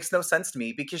makes no sense to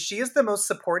me because she is the most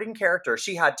supporting character.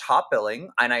 She had top billing,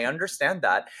 and I understand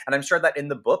that, and I'm sure that in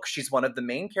the book she's one of the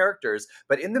main characters,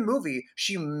 but in the movie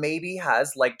she maybe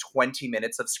has 20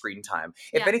 minutes of screen time.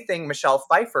 If anything, Michelle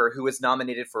Pfeiffer, who was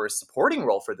nominated for a supporting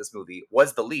role for this movie,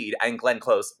 was the lead, and Glenn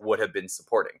Close would have been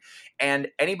supporting. And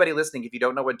anybody listening, if you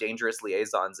don't know what Dangerous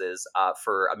Liaisons is,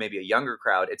 for maybe a younger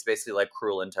crowd, it's basically like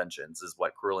Cruel Intentions is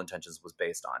what Cruel Intentions was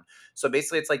based on. So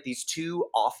basically it's like these two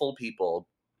awful people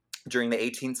during the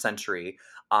 18th century,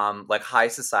 high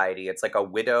society. It's like a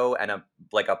widow and a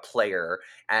player,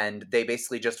 and they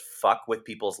basically just fuck with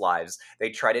people's lives. They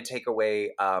try to take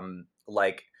away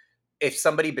if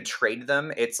somebody betrayed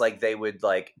them, it's like they would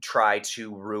try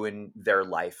to ruin their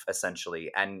life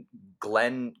essentially. And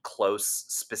Glenn Close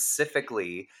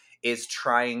specifically is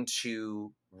trying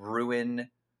to ruin,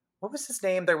 what was his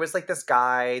name? There was this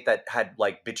guy that had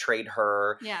betrayed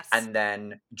her. Yes. And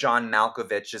then John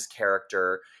Malkovich's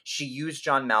character, she used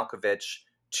John Malkovich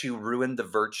to ruin the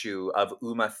virtue of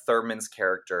Uma Thurman's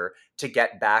character to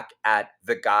get back at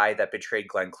the guy that betrayed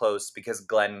Glenn Close, because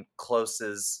the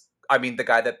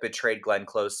guy that betrayed Glenn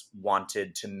Close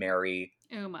wanted to marry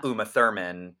Uma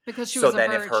Thurman. Because she was a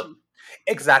virgin.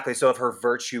 Exactly. So if her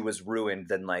virtue was ruined,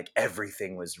 then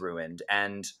everything was ruined.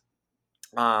 And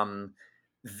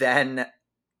then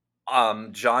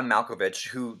John Malkovich,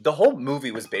 who the whole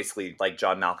movie was basically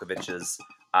John Malkovich's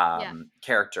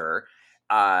character,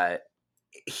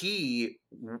 he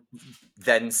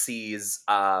then sees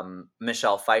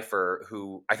Michelle Pfeiffer,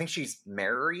 who I think she's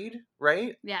married,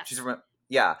 right? Yeah.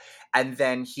 Yeah. And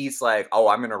then he's like, oh,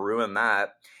 I'm going to ruin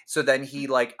that. So then he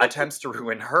attempts to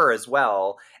ruin her as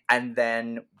well. And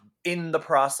then in the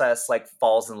process,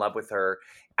 falls in love with her.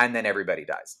 And then everybody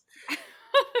dies.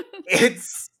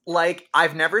 It's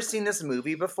I've never seen this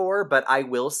movie before, but I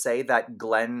will say that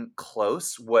Glenn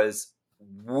Close was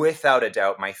without a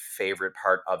doubt my favorite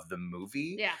part of the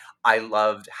movie. Yeah. I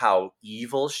loved how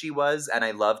evil she was. And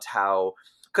I loved how,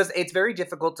 because it's very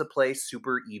difficult to play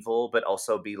super evil, but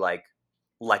also be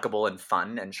likable and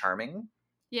fun and charming.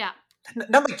 Yeah.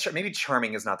 Not maybe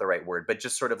charming is not the right word, but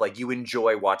just sort of you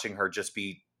enjoy watching her just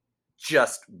be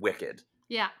just wicked.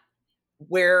 Yeah.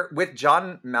 Where with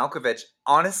John Malkovich,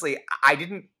 honestly,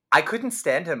 I couldn't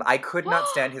stand him. I could not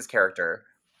stand his character.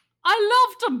 I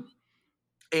loved him.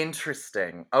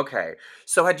 Interesting. Okay.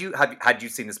 So had you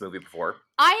seen this movie before?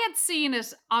 I had seen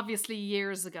it obviously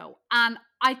years ago, and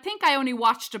I think I only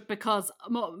watched it because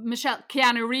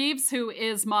Keanu Reeves, who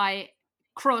is my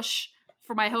crush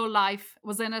for my whole life,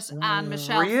 was in it, and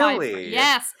Michelle Pfeiffer.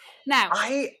 Yes. Now,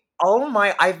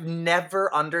 I've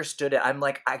never understood it.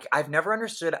 I've never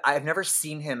understood. I've never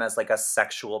seen him as a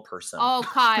sexual person. Oh,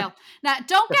 Kyle. Now,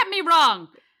 don't get me wrong.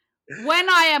 When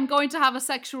I am going to have a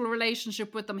sexual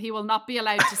relationship with him, he will not be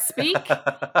allowed to speak.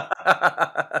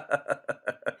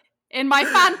 In my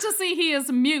fantasy, he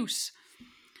is mute.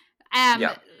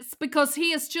 because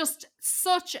he is just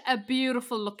such a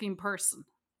beautiful looking person.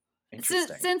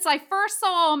 Interesting. Since I first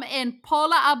saw him in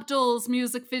Paula Abdul's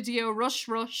music video, Rush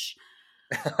Rush,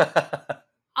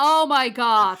 oh my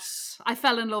God, I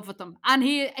fell in love with him. And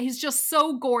he's just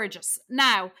so gorgeous.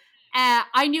 Now,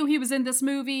 I knew he was in this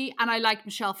movie and I like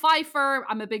Michelle Pfeiffer.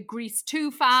 I'm a big Grease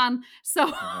 2 fan. So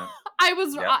I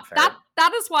was,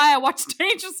 that is why I watched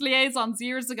Dangerous Liaisons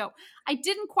years ago. I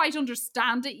didn't quite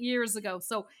understand it years ago.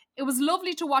 So it was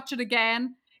lovely to watch it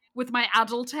again with my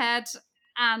adult head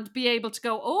and be able to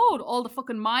go, oh, all the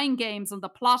fucking mind games and the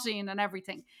plotting and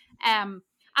everything. And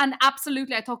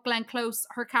absolutely, I thought Glenn Close,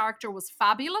 her character was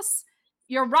fabulous.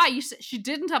 You're right, she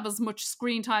didn't have as much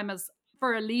screen time as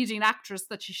for a leading actress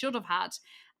that she should have had.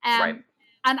 Right.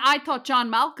 And I thought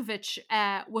John Malkovich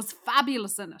was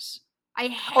fabulous in it.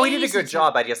 He did a good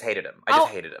job. I just hated him.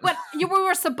 But we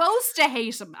were supposed to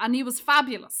hate him, and he was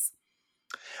fabulous.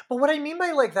 But what I mean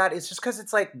by like that is just because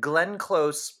it's like Glenn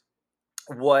Close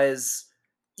was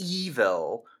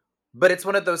evil, but it's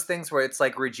one of those things where it's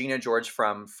like Regina George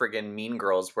from friggin' Mean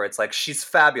Girls, where it's like she's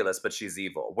fabulous but she's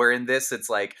evil, where in this it's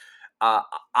like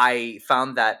I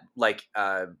found that like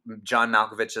John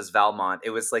Malkovich as Valmont, it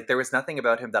was like there was nothing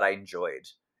about him that I enjoyed.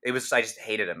 It was, I just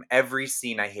hated him. Every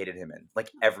scene I hated him in,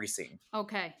 like every scene.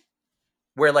 Okay.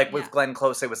 Where like with Glenn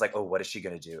Close, it was like, oh, what is she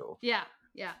gonna do? Yeah.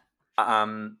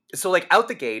 So like out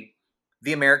the gate,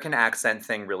 the American accent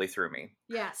thing really threw me.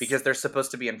 Yes. Because they're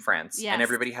supposed to be in France. Yes. And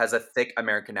everybody has a thick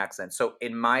American accent. So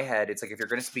in my head, it's like, if you're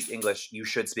going to speak English, you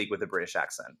should speak with a British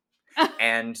accent.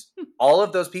 And all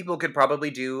of those people could probably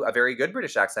do a very good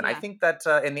British accent. Yeah. I think that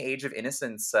in The Age of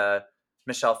Innocence,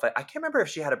 Michelle Pfeiffer, I can't remember if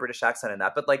she had a British accent in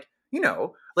that, but like, you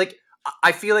know, like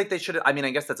I feel like they should, I mean,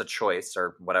 I guess that's a choice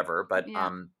or whatever, but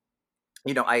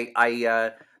you know,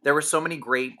 there were so many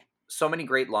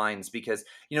great lines because,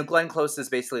 you know, Glenn Close is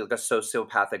basically like a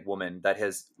sociopathic woman that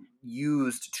has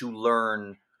used to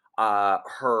learn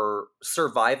her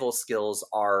survival skills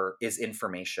is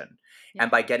information. Yeah.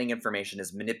 And by getting information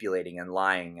is manipulating and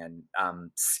lying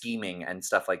and scheming and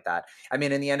stuff like that. I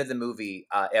mean, in the end of the movie,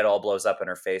 it all blows up in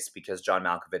her face because John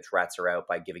Malkovich rats her out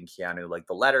by giving Keanu like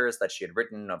the letters that she had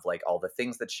written of like all the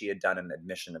things that she had done in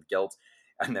admission of guilt.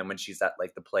 And then when she's at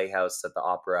like the playhouse at the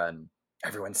opera and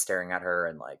everyone's staring at her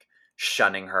and like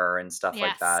shunning her and stuff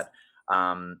like that.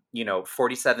 You know,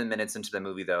 47 minutes into the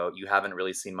movie, though, you haven't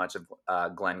really seen much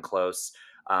of Glenn Close.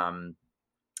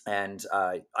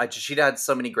 She'd had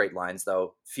so many great lines,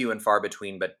 though, few and far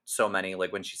between, but so many.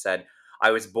 Like when she said, I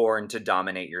was born to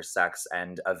dominate your sex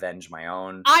and avenge my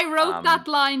own. I wrote that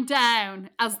line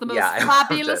down as the most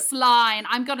fabulous line.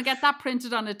 I'm going to get that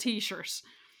printed on a t-shirt.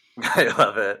 I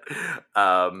love it.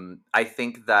 I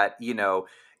think that, you know,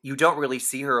 you don't really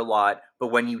see her a lot, but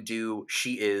when you do,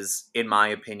 she is, in my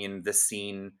opinion, the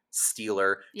scene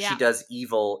stealer. Yeah. She does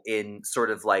evil in sort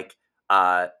of like,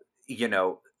 you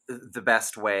know, the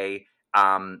best way.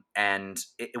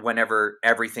 Whenever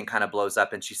everything kind of blows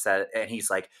up and she said, and he's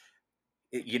like,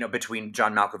 you know, between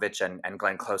John Malkovich and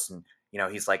Glenn Close, and, you know,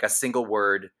 he's like, a single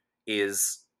word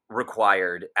is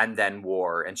required and then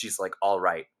war. And she's like, all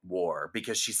right, war.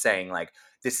 Because she's saying like,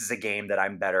 this is a game that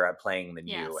I'm better at playing than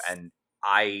you. And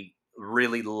I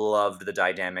really loved the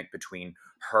dynamic between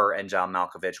her and John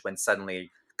Malkovich when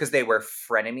suddenly, because they were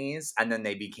frenemies and then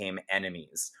they became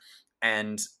enemies.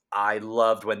 And I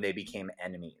loved when they became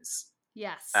enemies.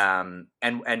 Yes. And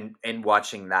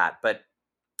watching that. But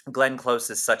Glenn Close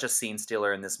is such a scene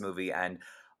stealer in this movie. And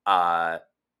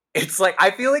it's like, I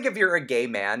feel like if you're a gay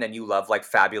man and you love like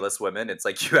fabulous women, it's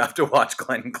like you have to watch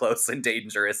Glenn Close in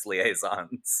Dangerous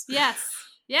Liaisons. Yes.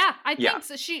 Yeah, I think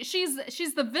so. She's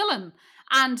the villain,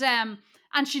 and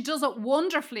she does it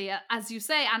wonderfully, as you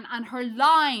say. And her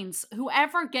lines,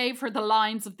 whoever gave her the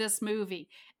lines of this movie,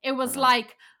 it was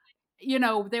like, you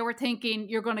know, they were thinking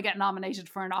you're going to get nominated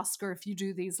for an Oscar if you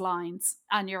do these lines,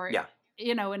 and you're,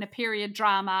 you know, in a period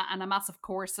drama and a massive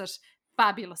corset.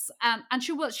 Fabulous. And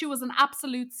she was an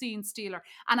absolute scene stealer.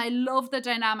 And I love the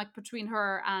dynamic between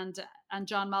her and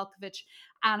John Malkovich,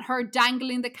 and her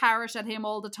dangling the carrot at him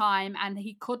all the time, and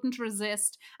he couldn't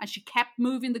resist, and she kept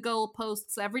moving the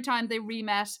goalposts every time they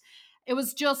re-met. It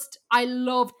was just, I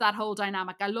loved that whole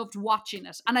dynamic. I loved watching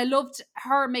it, and I loved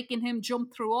her making him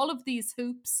jump through all of these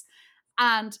hoops,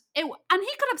 and he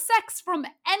could have sex from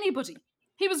anybody.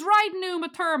 He was riding Uma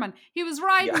Thurman. He was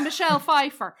riding Michelle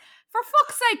Pfeiffer. For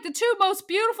fuck's sake, the two most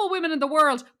beautiful women in the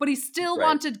world, but he still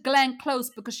wanted Glenn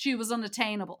Close because she was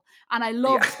unattainable. And I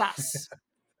loved that.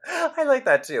 I like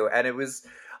that too. And it was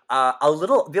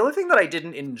the only thing that I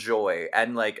didn't enjoy,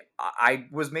 and like I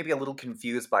was maybe a little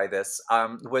confused by this,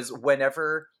 was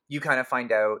whenever you kind of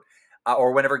find out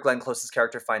or whenever Glenn Close's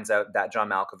character finds out that John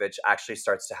Malkovich actually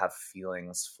starts to have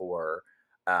feelings for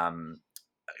Michelle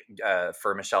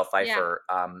Yeah. Pfeiffer,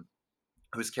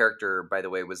 whose character, by the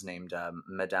way, was named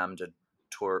Madame de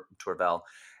Tourvel.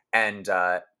 And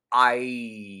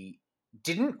I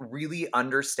didn't really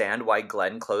understand why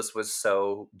Glenn Close was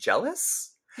so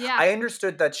jealous. Yeah. I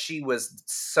understood that she was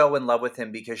so in love with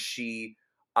him because she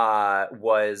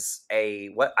was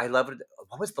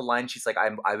what was the line? She's like,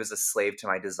 I was a slave to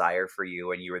my desire for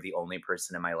you, and you were the only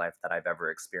person in my life that I've ever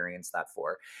experienced that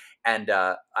for. And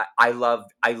I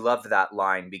loved that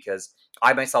line because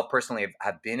I myself personally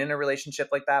have been in a relationship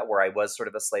like that where I was sort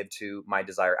of a slave to my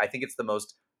desire. I think it's the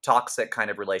most toxic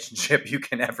kind of relationship you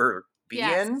can ever be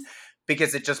in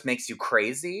because it just makes you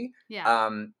crazy. Yeah.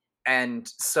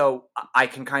 And so I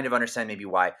can kind of understand maybe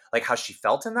why, like how she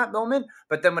felt in that moment.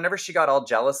 But then whenever she got all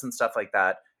jealous and stuff like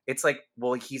that, it's like,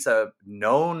 well, he's a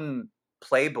known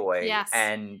playboy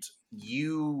and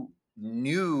you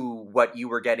knew what you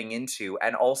were getting into.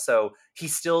 And also he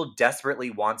still desperately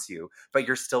wants you, but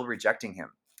you're still rejecting him.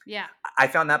 Yeah. I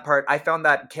found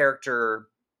that character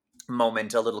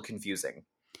moment a little confusing.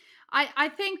 I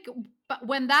think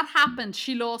when that happened,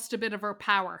 she lost a bit of her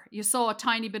power. You saw a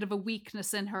tiny bit of a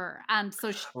weakness in her. And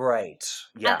so right.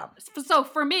 Yeah. So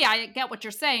for me, I get what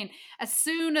you're saying. As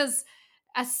soon as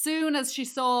she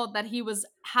saw that he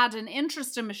had an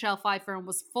interest in Michelle Pfeiffer and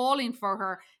was falling for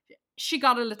her, she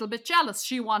got a little bit jealous.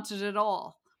 She wanted it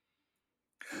all.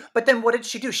 But then what did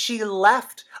she do? She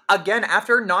left again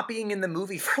after not being in the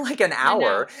movie for like an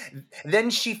hour. Then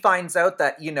she finds out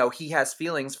that, he has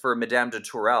feelings for Madame de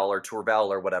Tourvel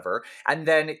or whatever. And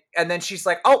then she's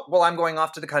like, oh, well, I'm going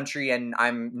off to the country and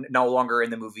I'm no longer in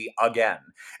the movie again.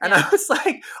 And I was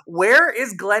like, where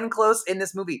is Glenn Close in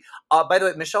this movie? By the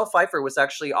way, Michelle Pfeiffer was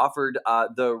actually offered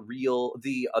the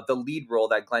lead role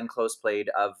that Glenn Close played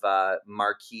of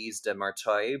Marquise de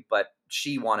Marteuil, but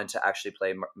she wanted to actually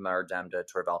play Madame de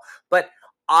Tourvel. But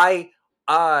I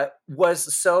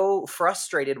was so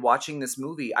frustrated watching this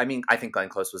movie. I mean, I think Glenn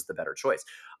Close was the better choice.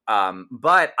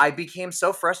 But I became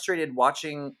so frustrated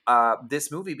watching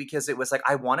this movie because it was like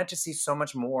I wanted to see so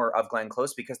much more of Glenn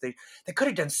Close because they could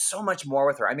have done so much more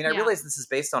with her. I mean, I realize this is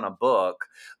based on a book,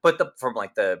 but from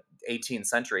like the 18th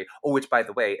century. Oh, which by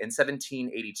the way, in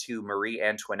 1782, Marie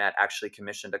Antoinette actually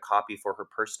commissioned a copy for her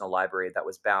personal library that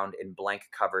was bound in blank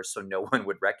covers so no one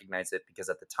would recognize it because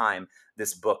at the time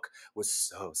this book was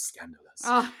so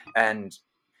scandalous.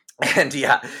 And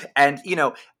yeah, and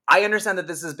I understand that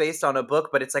this is based on a book,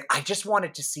 but it's like I just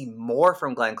wanted to see more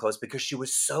from Glenn Close because she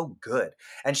was so good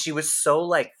and she was so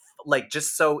like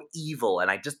just so evil, and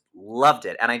I just loved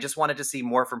it, and I just wanted to see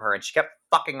more from her, and she kept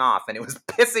fucking off, and it was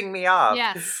pissing me off.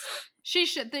 Yes. She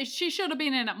should have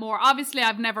been in it more. Obviously,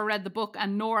 I've never read the book,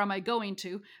 and nor am I going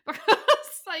to, because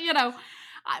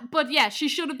but yeah, she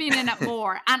should have been in it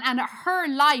more. And her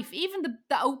life, even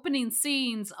the opening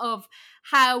scenes of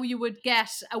how you would get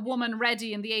a woman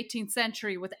ready in the 18th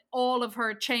century with all of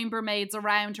her chambermaids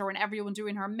around her and everyone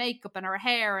doing her makeup and her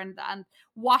hair and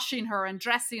washing her and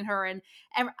dressing her. And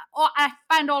I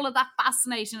found all of that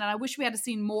fascinating, and I wish we had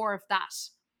seen more of that.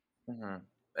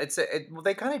 Mm-hmm.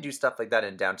 They kind of do stuff like that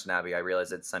in Downton Abbey. I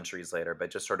realize it's centuries later, but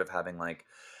just sort of having like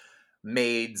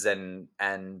maids and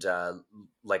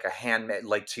like a handmaid,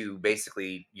 like to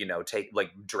basically take like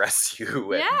dress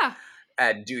you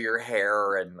and do your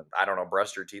hair and I don't know,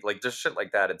 brush your teeth, like just shit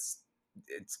like that. It's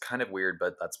kind of weird,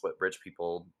 but that's what rich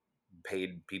people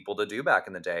paid people to do back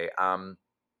in the day.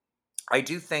 I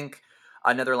do think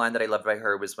another line that I loved by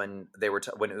her was when they were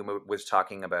when Uma was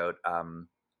talking about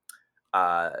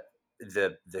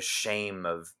the shame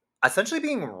of essentially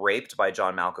being raped by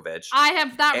John Malkovich. I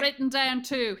have that written down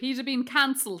too. He'd have been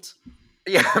cancelled.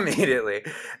 Yeah, immediately.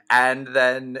 And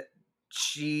then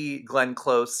Glenn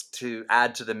Close, to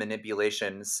add to the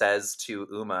manipulation, says to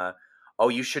Uma, oh,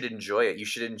 you should enjoy it. You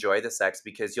should enjoy the sex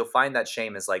because you'll find that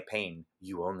shame is like pain.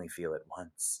 You only feel it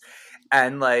once.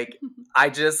 And like,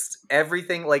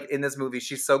 everything like in this movie,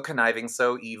 she's so conniving,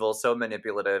 so evil, so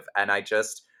manipulative. And I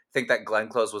just think that Glenn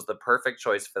Close was the perfect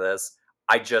choice for this.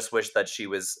 I just wish that she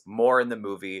was more in the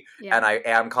movie, and I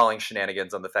am calling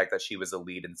shenanigans on the fact that she was a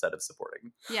lead instead of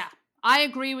supporting. Yeah, I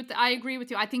agree with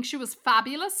you. I think she was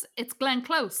fabulous. It's Glenn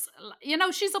Close.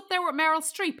 She's up there with Meryl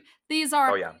Streep. These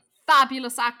are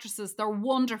fabulous actresses. They're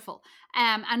wonderful.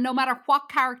 And no matter what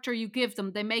character you give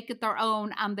them, they make it their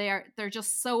own, and they're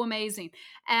just so amazing.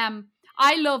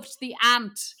 I loved the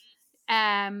aunt.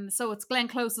 So it's Glenn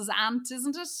Close's aunt,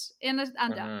 isn't it? In it,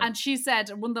 and and she said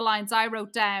one of the lines I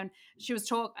wrote down. She was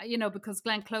talking, because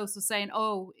Glenn Close was saying,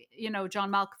 "Oh,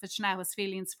 John Malkovich now has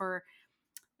feelings for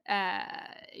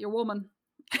your woman.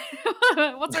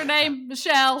 What's her name?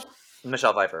 Michelle."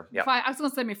 Michelle Pfeiffer. Yeah. I was going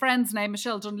to say my friend's name,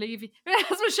 Michelle Dunleavy.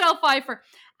 It's Michelle Pfeiffer.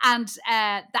 And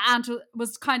the aunt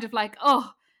was kind of like,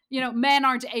 oh, men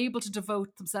aren't able to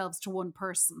devote themselves to one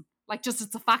person. Like, just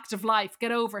it's a fact of life.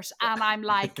 Get over it. And I'm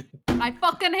like, I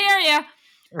fucking hear you.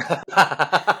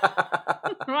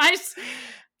 Right?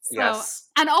 So, yes.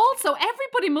 And also,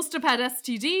 everybody must have had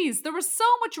STDs. There was so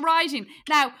much writing.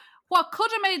 Now, what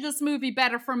could have made this movie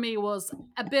better for me was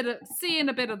seeing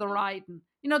a bit of the riding.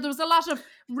 There was a lot of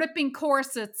ripping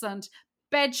corsets and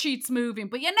bed sheets moving,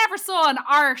 but you never saw an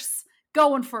arse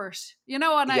going for it.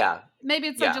 And maybe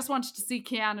I just wanted to see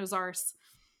Keanu's arse.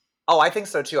 Oh, I think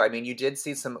so too. I mean, you did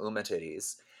see some Uma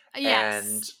titties. Yes.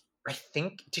 And I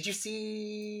think, did you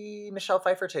see Michelle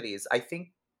Pfeiffer titties? I think,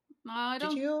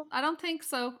 did you? I don't think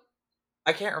so.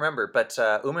 I can't remember, but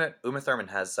Uma Thurman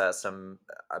has some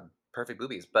perfect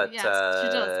boobies. But yes, she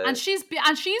does,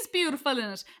 and she's beautiful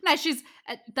in it. Now she's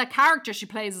the character she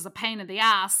plays is a pain in the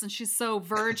ass, and she's so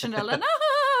virginal and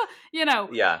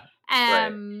yeah,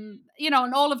 and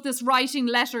all of this writing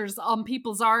letters on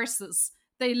people's arses.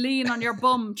 They lean on your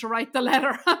bum to write the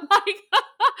letter. Like,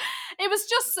 it was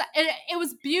just, it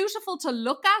was beautiful to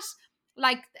look at.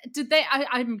 Like, did they,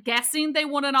 I'm guessing they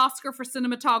won an Oscar for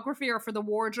cinematography or for the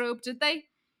wardrobe, did they?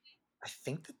 I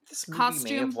think that this movie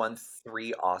may have won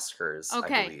 3 Oscars,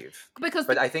 I believe.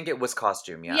 But I think it was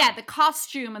costume, yeah. Yeah, the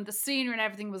costume and the scenery and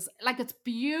everything was, like, it's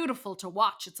beautiful to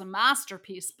watch. It's a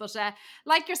masterpiece. But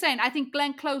like you're saying, I think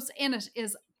Glenn Close in it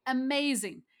is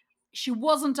amazing. She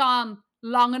wasn't on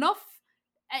long enough.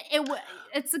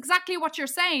 It's exactly what you're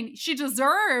saying. She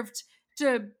deserved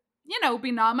to,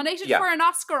 be nominated for an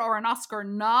Oscar or an Oscar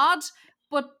nod.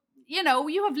 But, you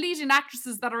have leading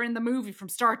actresses that are in the movie from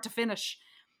start to finish.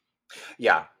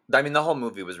 Yeah. I mean, the whole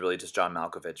movie was really just John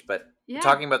Malkovich. But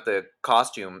talking about the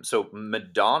costume, so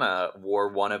Madonna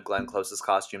wore one of Glenn Close's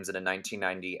costumes in a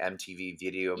 1990 MTV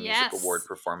Video Music Award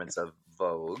performance of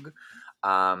Vogue.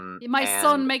 My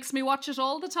son makes me watch it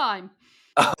all the time.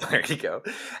 Oh, there you go.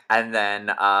 And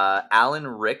then Alan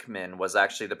Rickman was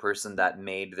actually the person that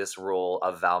made this role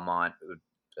of Valmont,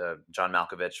 John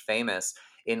Malkovich, famous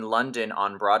in London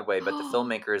on Broadway. But the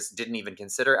filmmakers didn't even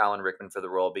consider Alan Rickman for the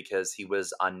role because he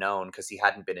was unknown, because he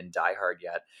hadn't been in Die Hard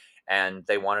yet. And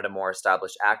they wanted a more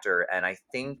established actor. And I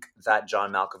think that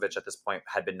John Malkovich at this point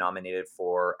had been nominated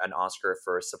for an Oscar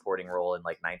for a supporting role in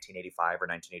like 1985 or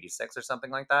 1986 or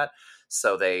something like that.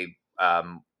 So they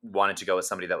wanted to go with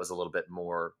somebody that was a little bit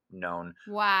more known.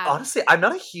 Wow. Honestly, I'm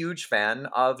not a huge fan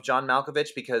of John Malkovich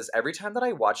because every time that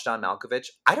I watch John Malkovich,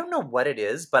 I don't know what it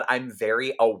is, but I'm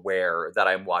very aware that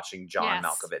I'm watching John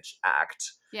Malkovich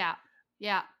act. Yeah.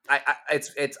 Yeah.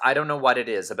 I don't know what it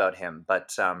is about him,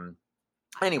 but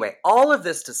anyway, all of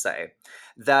this to say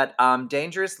that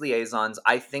Dangerous Liaisons,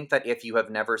 I think that if you have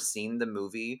never seen the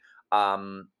movie,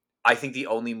 I think the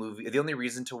only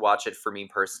reason to watch it for me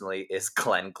personally is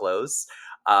Glenn Close.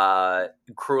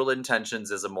 Cruel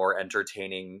Intentions is a more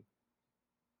entertaining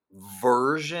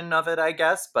version of it, I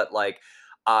guess, but like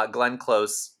Glenn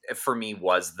Close for me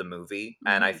was the movie,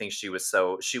 and I think she was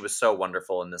so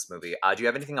wonderful in this movie. Do you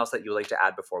have anything else that you would like to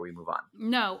add before we move on?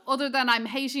 No, other than I'm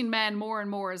hating men more and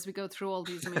more as we go through all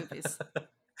these movies.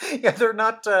 Yeah, they're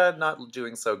not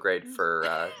doing so great for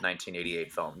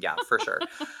 1988 film. Yeah, for sure.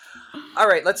 All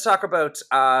right, let's talk about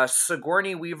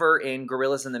Sigourney Weaver in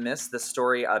Gorillas in the Mist, the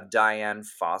story of Diane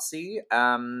Fossey.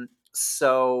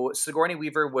 So Sigourney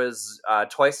Weaver was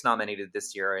twice nominated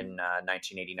this year in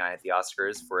 1989 at the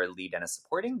Oscars for a lead and a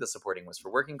supporting. The supporting was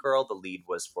for Working Girl. The lead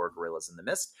was for Gorillas in the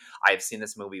Mist. I've seen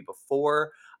this movie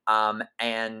before,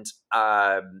 and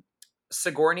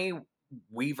Sigourney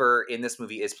Weaver in this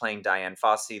movie is playing Diane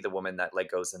Fossey, the woman that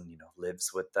like goes and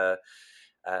lives with the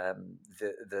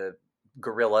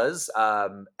gorillas,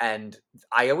 and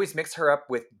I always mix her up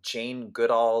with Jane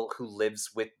Goodall, who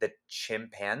lives with the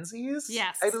chimpanzees.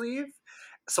 Yes, I believe.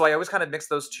 So I always kind of mix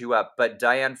those two up. But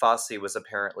Diane Fossey was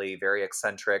apparently very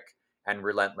eccentric and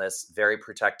relentless, very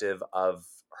protective of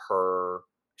her.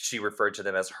 She referred to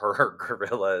them as her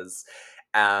gorillas.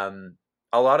 A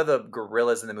lot of the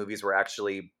gorillas in the movies were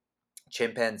actually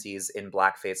chimpanzees in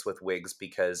blackface with wigs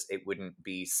because it wouldn't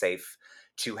be safe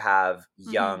to have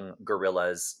young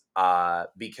gorillas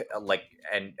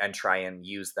and try and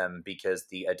use them because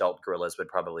the adult gorillas would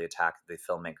probably attack the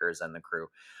filmmakers and the crew.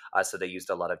 So they used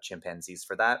a lot of chimpanzees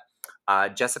for that.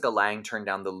 Jessica Lange turned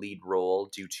down the lead role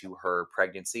due to her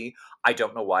pregnancy. I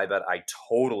don't know why, but I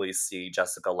totally see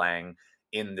Jessica Lange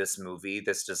in this movie.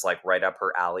 This is like right up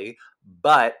her alley.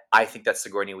 But I think that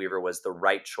Sigourney Weaver was the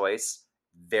right choice.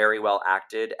 Very well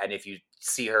acted. And if you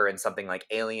see her in something like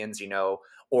Aliens,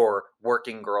 or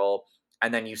Working Girl,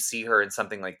 and then you see her in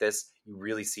something like this, you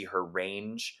really see her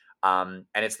range. And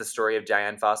it's the story of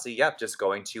Diane Fossey, just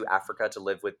going to Africa to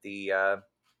live with the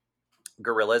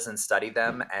gorillas and study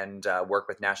them and work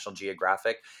with National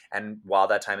Geographic. And while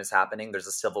that time is happening, there's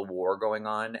a civil war going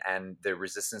on, and the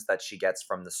resistance that she gets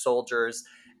from the soldiers,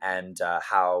 and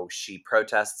how she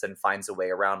protests and finds a way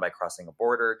around by crossing a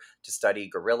border to study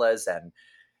gorillas. And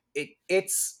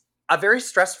it's a very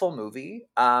stressful movie,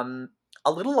 a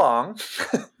little long.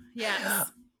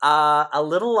 Yes. A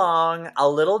little long, a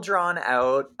little drawn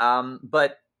out,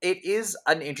 but it is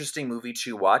an interesting movie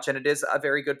to watch, and it is a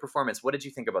very good performance. What did you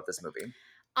think about this movie?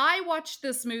 I watched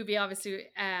this movie obviously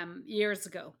years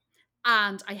ago,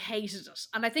 and I hated it.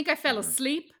 And I think I fell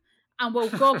asleep and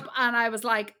woke up and I was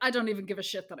like, I don't even give a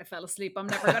shit that I fell asleep. I'm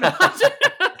never going to watch it.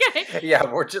 Okay.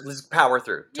 Yeah, we're just power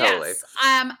through. Totally. Yes.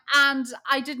 And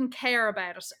I didn't care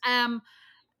about it.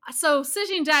 So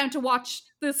sitting down to watch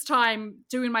this time,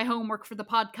 doing my homework for the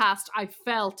podcast, I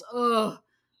felt, oh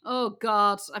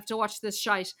God, I have to watch this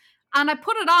shite. And I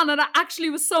put it on, and it actually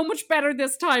was so much better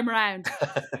this time around.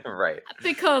 Right.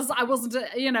 Because I wasn't,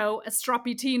 a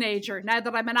stroppy teenager. Now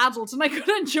that I'm an adult, and I could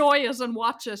enjoy it and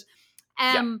watch it.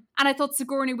 And I thought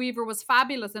Sigourney Weaver was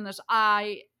fabulous in it.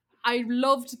 I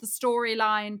loved the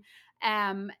storyline.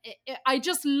 I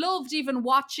just loved even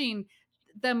watching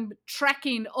them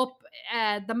trekking up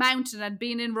the mountain and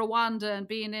being in Rwanda and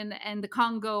being in the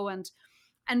Congo, and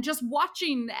just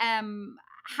watching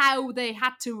how they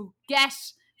had to get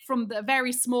from the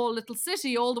very small little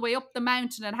city all the way up the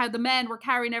mountain, and how the men were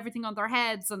carrying everything on their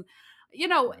heads. And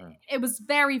it was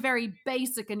very, very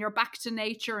basic, and you're back to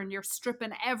nature and you're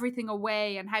stripping everything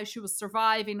away, and how she was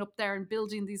surviving up there and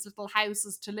building these little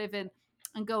houses to live in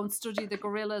and go and study the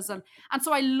gorillas. And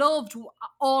so I loved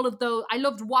all of those. I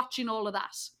loved watching all of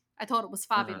that. I thought it was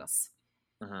fabulous.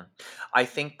 I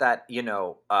think that,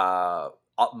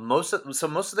 most of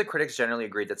the critics generally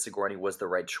agreed that Sigourney was the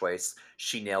right choice.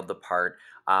 She nailed the part.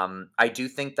 I do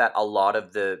think that a lot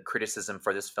of the criticism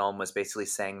for this film was basically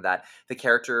saying that the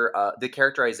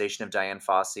characterization of Diane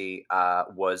Fossey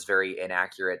was very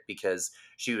inaccurate, because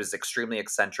she was extremely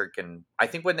eccentric. And I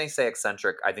think when they say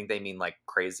eccentric, I think they mean like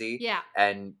crazy. Yeah.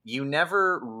 And you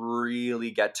never really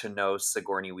get to know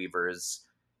Sigourney Weaver's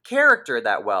character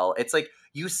that well. It's like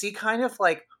you see kind of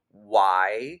like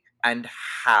why and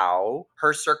how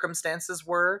her circumstances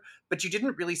were, but you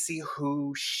didn't really see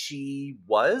who she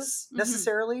was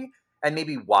necessarily, and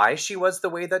maybe why she was the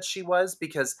way that she was,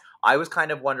 because I was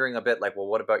kind of wondering a bit like, well,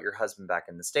 what about your husband back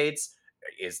in the States?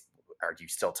 Are you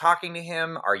still talking to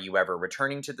him? Are you ever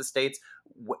returning to the States?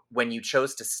 When you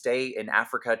chose to stay in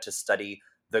Africa to study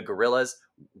the gorillas,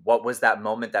 what was that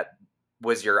moment that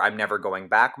was your I'm never going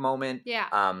back moment?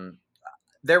 Yeah.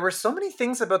 There were so many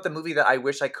things about the movie that I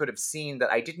wish I could have seen that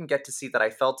I didn't get to see, that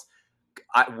I felt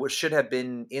should have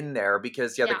been in there,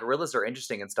 because the gorillas are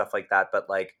interesting and stuff like that. But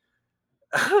like,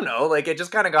 I don't know, like it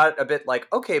just kind of got a bit like,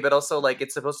 okay, but also like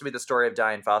it's supposed to be the story of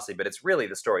Diane Fossey, but it's really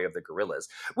the story of the gorillas,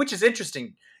 which is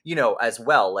interesting, as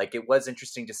well. Like it was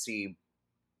interesting to see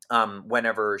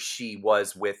whenever she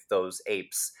was with those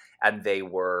apes and they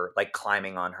were like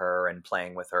climbing on her and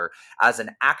playing with her. As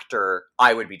an actor,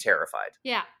 I would be terrified.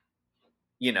 Yeah.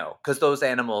 Because those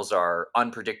animals are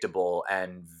unpredictable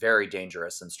and very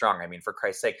dangerous and strong. I mean, for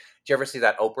Christ's sake, did you ever see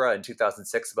that Oprah in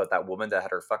 2006 about that woman that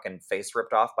had her fucking face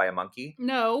ripped off by a monkey?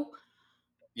 No.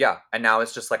 Yeah, and now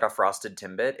it's just like a frosted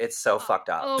Timbit. It's so fucked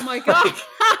up. Oh my God.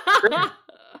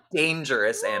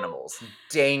 Dangerous animals.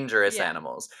 Dangerous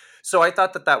animals. So I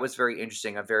thought that was very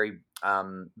interesting, a very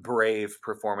brave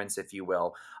performance, if you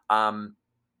will.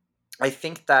 I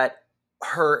think that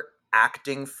her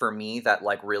acting, for me, that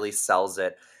like really sells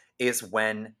it is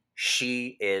when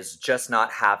she is just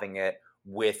not having it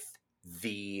with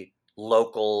the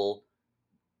local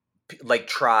like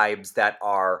tribes that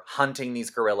are hunting these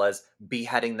gorillas,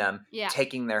 beheading them,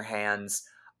 taking their hands.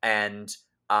 And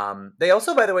they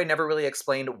also, by the way, never really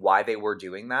explained why they were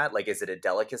doing that. Like, is it a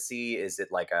delicacy? Is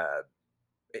it like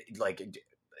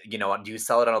do you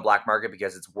sell it on a black market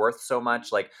because it's worth so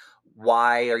much? Like,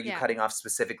 why are you cutting off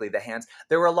specifically the hands?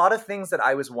 There were a lot of things that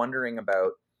I was wondering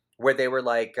about, where they were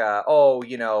like,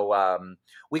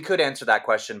 we could answer that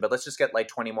question, but let's just get like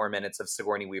 20 more minutes of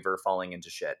Sigourney Weaver falling into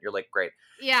shit. You're like, great.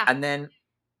 Yeah. And then,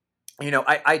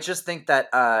 I just think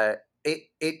that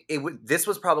this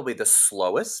was probably the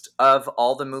slowest of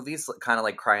all the movies, kind of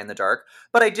like Cry in the Dark,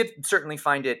 but I did certainly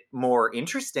find it more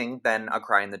interesting than A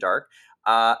Cry in the Dark.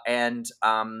 And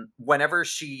whenever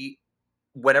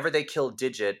they killed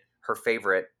Digit, her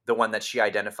favorite, the one that she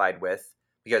identified with,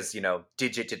 because,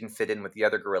 Digit didn't fit in with the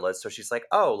other gorillas. So she's like,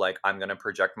 oh, like, I'm going to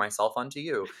project myself onto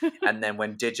you. And then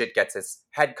when Digit gets his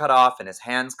head cut off and his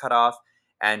hands cut off,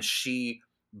 and she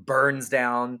burns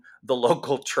down the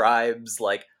local tribes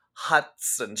like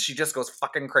huts, and she just goes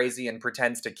fucking crazy and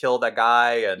pretends to kill that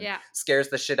guy and scares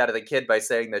the shit out of the kid by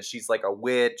saying that she's like a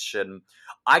witch. And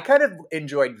I kind of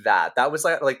enjoyed that. That was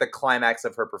like the climax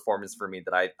of her performance for me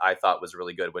that I thought was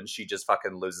really good, when she just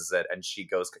fucking loses it and she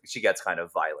gets kind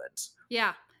of violent.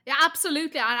 Yeah,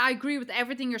 absolutely. I agree with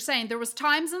everything you're saying. There was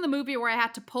times in the movie where I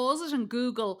had to pause it and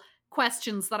Google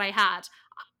questions that I had.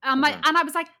 And I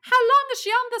was like, how long is she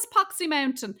on this Poxy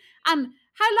Mountain? And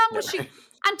how long was she?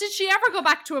 And did she ever go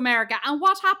back to America? And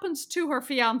what happened to her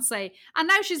fiance? And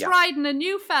now she's riding a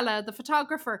new fella, the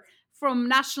photographer from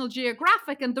National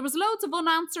Geographic. And there was loads of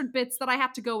unanswered bits that I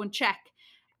had to go and check.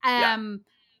 And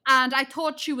I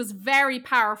thought she was very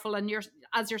powerful. And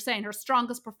as you're saying, her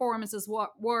strongest performances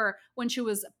were when she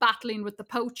was battling with the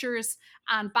poachers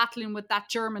and battling with that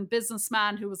German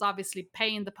businessman who was obviously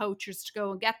paying the poachers to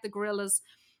go and get the gorillas.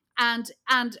 And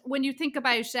when you think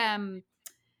about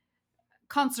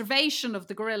conservation of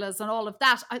the gorillas and all of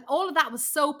that was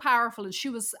so powerful, and she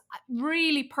was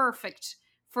really perfect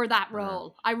for that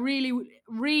role. I really,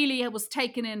 really was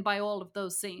taken in by all of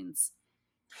those scenes.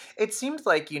 It seemed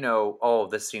like,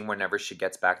 the scene whenever she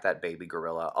gets back that baby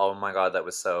gorilla. Oh my God, that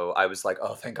was so, I was like,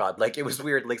 oh, thank God. Like, it was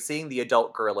weird. Like, seeing the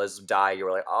adult gorillas die, you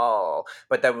were like, oh.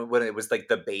 But then when it was like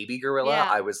the baby gorilla,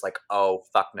 I was like, oh,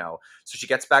 fuck no. So she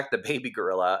gets back the baby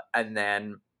gorilla, and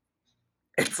then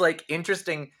it's like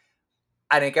interesting.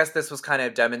 And I guess this was kind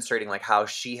of demonstrating like how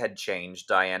she had changed,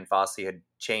 Diane Fossey had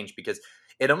changed, because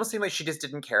it almost seemed like she just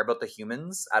didn't care about the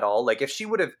humans at all. Like, if she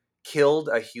would have killed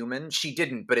a human, she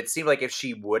didn't, but it seemed like if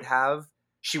she would have,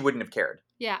 she wouldn't have cared.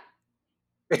 Yeah.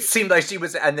 It seemed like she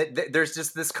was, and there's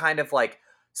just this kind of like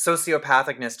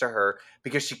sociopathicness to her,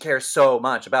 because she cares so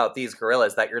much about these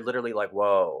gorillas that you're literally like,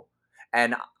 whoa.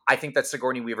 And I think that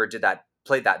Sigourney Weaver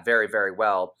played that very, very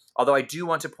well. Although I do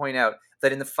want to point out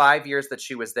that in the 5 years that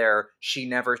she was there, she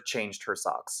never changed her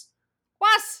socks.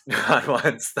 What? Not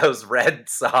once. Those red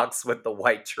socks with the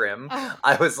white trim. Oh.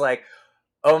 I was like,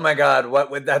 oh my God, what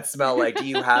would that smell like? Do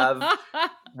you have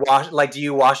do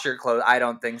you wash your clothes? I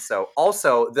don't think so.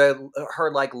 Also,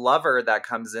 her like lover that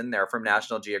comes in there from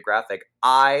National Geographic,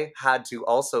 I had to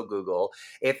also Google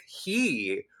if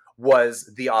he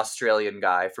was the Australian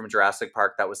guy from Jurassic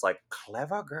Park that was like,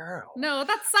 clever girl. No,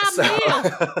 that's Sam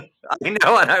Neill. I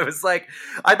know, and I was like,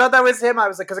 I thought that was him. I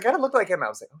was like, because it kind of looked like him. I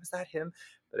was like, oh, is that him?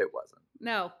 But it wasn't.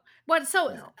 No. But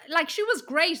like, she was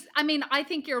great. I mean, I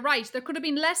think you're right. There could have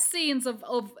been less scenes of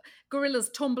gorillas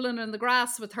tumbling in the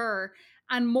grass with her,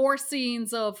 and more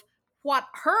scenes of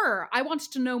I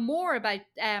wanted to know more about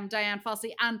Diane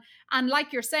Fossey. And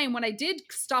like you're saying, when I did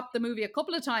stop the movie a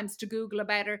couple of times to Google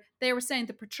about her, they were saying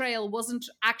the portrayal wasn't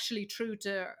actually true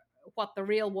to what the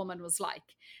real woman was like.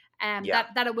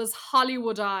 That it was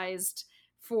Hollywoodized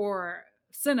for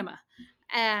cinema.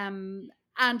 And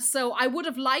so I would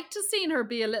have liked to seen her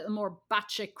be a little more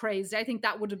batshit crazy. I think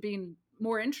that would have been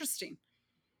more interesting.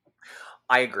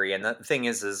 I agree. And the thing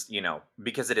is,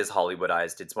 because it is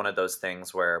Hollywoodized, it's one of those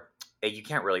things where you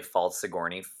can't really fault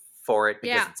Sigourney for it,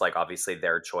 because it's like obviously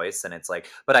their choice. And it's like,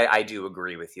 but I do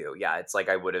agree with you. Yeah. It's like,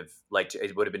 I would have liked,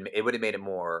 it would have made it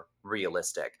more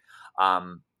realistic.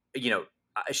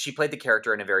 She played the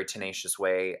character in a very tenacious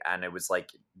way, and it was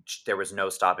like there was no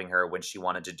stopping her when she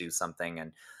wanted to do something,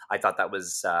 and I thought that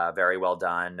was very well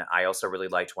done. I also really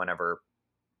liked whenever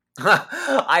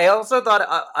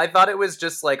I thought it was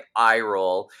just like eye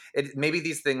roll. Maybe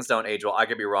these things don't age well, I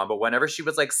could be wrong, but whenever she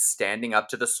was like standing up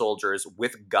to the soldiers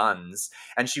with guns,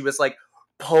 and she was like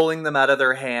pulling them out of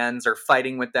their hands or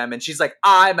fighting with them, and she's like,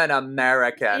 I'm an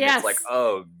American. Yes. It's like,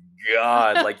 oh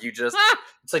God, like you just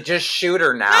it's like, just shoot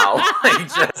her now.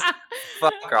 Like, just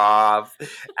fuck off.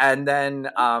 And then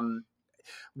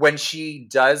when she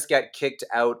does get kicked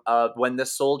out of, when the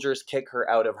soldiers kick her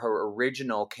out of her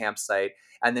original campsite,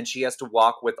 and then she has to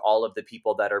walk with all of the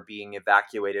people that are being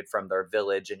evacuated from their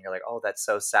village, and you're like, oh, that's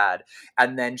so sad.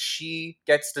 And then she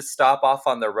gets to stop off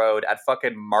on the road at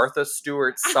fucking Martha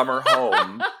Stewart's summer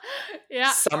home,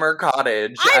 summer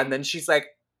cottage, and then she's like,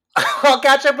 I'll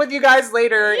catch up with you guys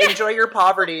later. Yeah. Enjoy your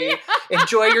poverty.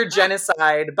 Enjoy your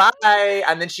genocide. Bye.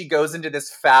 And then she goes into this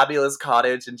fabulous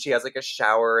cottage, and she has like a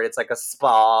shower, and it's like a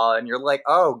spa, and you're like,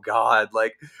 oh God,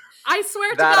 like, I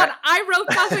swear to God, I wrote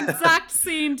that exact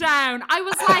scene down. I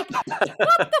was like,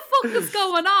 what the fuck is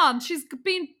going on? She's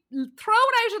been thrown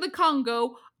out of the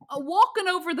Congo, walking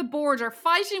over the border,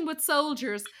 fighting with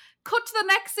soldiers. Cut to the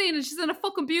next scene, and she's in a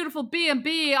fucking beautiful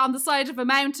B&B on the side of a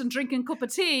mountain drinking a cup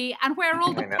of tea. And where are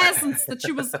all the peasants that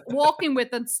she was walking with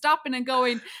and stopping and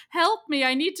going, help me,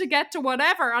 I need to get to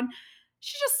whatever. And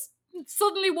she just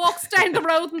suddenly walks down the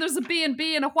road, and there's a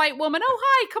B&B and a white woman. Oh,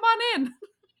 hi, come on in.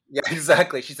 Yeah,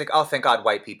 exactly. She's like, oh, thank God,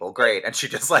 white people, great, and she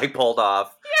just like pulled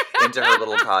off into her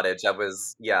little cottage.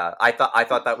 I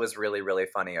thought that was really, really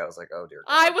funny. I was like, oh dear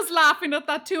I God. was laughing at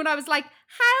that too, and I was like,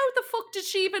 how the fuck did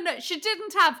she even know? She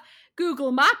didn't have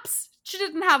Google Maps. She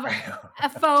didn't have I know. a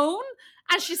phone.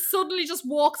 And she suddenly just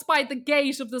walks by the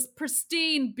gate of this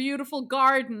pristine, beautiful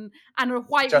garden, and a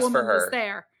white Just for woman was her.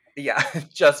 there. Yeah,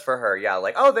 just for her. Yeah,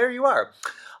 like, oh, there you are.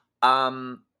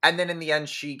 And then in the end,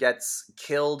 she gets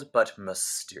killed, but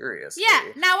mysteriously. Yeah,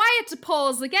 now I had to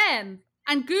pause again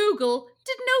and Google,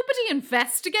 did nobody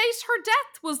investigate her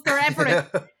death? Was there ever a,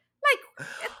 like,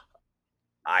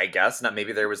 I guess not.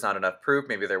 Maybe there was not enough proof.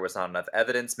 Maybe there was not enough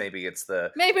evidence. Maybe it's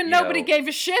the, maybe nobody gave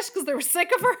a shit because they were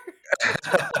sick of her?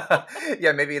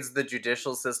 yeah, maybe it's the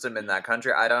judicial system in that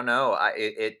country. I don't know.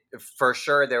 It for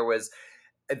sure there was.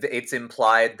 It's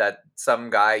implied that some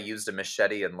guy used a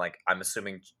machete and, like, I'm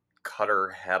assuming cut her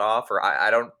head off, or I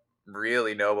don't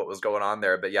really know what was going on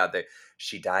there. But yeah,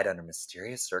 she died under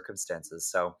mysterious circumstances.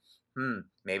 So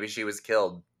maybe she was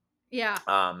killed. Yeah.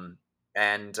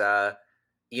 And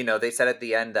they said at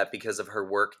the end that because of her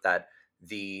work that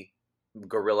the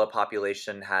gorilla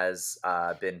population has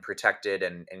been protected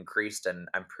and increased, and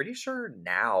I'm pretty sure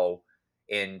now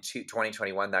in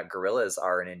 2021 that gorillas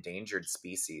are an endangered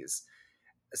species.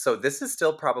 So this is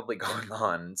still probably going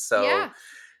on. So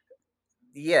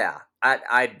yeah,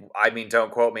 I mean,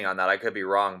 don't quote me on that. I could be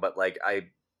wrong, but like I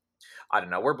don't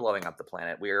know. We're blowing up the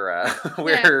planet. We're all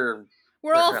kind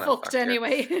of fucked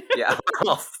anyway. Yeah,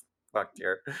 we're all fucked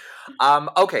here.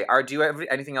 Okay. Do you have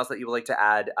anything else that you would like to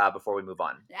add before we move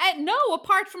on? No,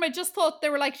 apart from I just thought they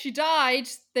were like, she died,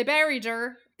 they buried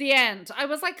her, the end. I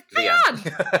was like, hang on, is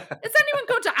anyone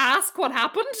going to ask what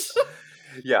happened?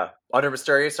 Yeah, under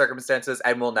mysterious circumstances,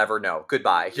 and we'll never know.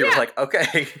 Goodbye. You were like,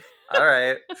 okay, all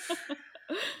right.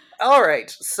 All right,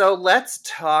 so let's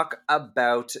talk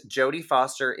about Jodie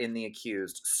Foster in The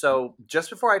Accused. So just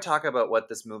before I talk about what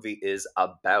this movie is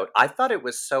about, I thought it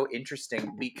was so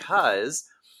interesting because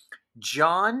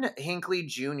John Hinckley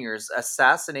Jr.'s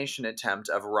assassination attempt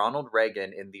of Ronald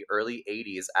Reagan in the early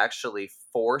 80s actually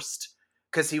forced,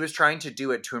 because he was trying to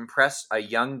do it to impress a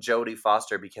young Jodie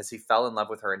Foster because he fell in love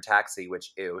with her in Taxi,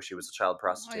 which, ew, she was a child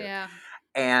prostitute. Oh, yeah.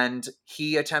 And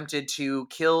he attempted to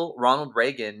kill Ronald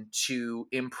Reagan to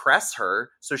impress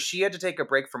her. So she had to take a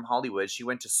break from Hollywood. She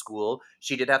went to school.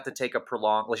 She did have to take she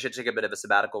had to take a bit of a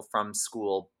sabbatical from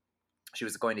school. She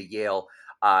was going to Yale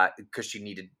because she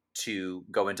needed to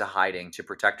go into hiding to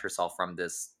protect herself from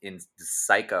this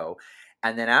psycho.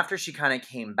 And then after she kind of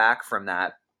came back from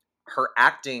that, her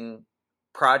acting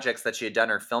projects that she had done,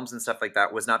 her films and stuff like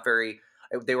that, was not very,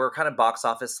 they were kind of box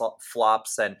office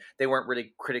flops and they weren't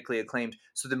really critically acclaimed.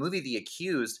 So the movie The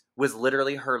Accused was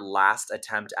literally her last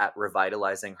attempt at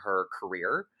revitalizing her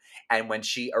career. And when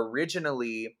she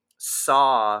originally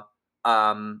saw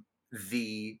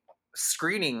the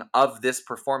screening of this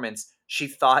performance, she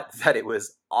thought that it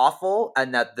was awful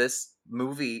and that this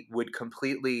movie would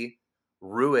completely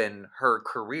ruin her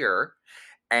career.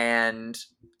 And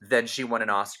then she won an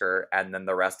Oscar, and then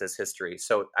the rest is history.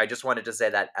 So I just wanted to say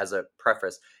that as a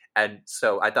preface. And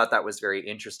so I thought that was very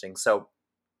interesting. So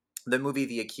the movie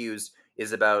The Accused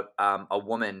is about a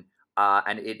woman,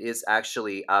 and it is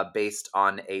actually based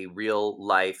on a real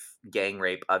life gang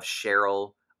rape of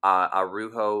Cheryl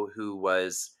Arujo, who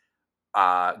was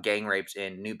gang raped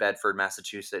in New Bedford,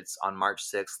 Massachusetts on March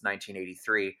 6th,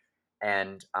 1983.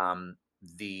 And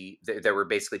there were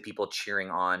basically people cheering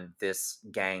on this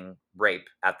gang rape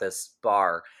at this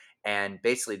bar. And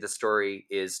basically the story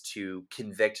is to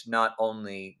convict not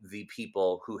only the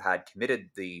people who had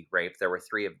committed the rape, there were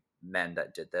 3 of men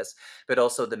that did this, but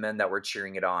also the men that were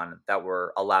cheering it on, that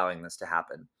were allowing this to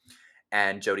happen.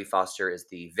 And Jodie Foster is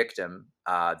the victim,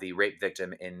 the rape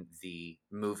victim in the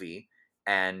movie.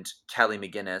 And Kelly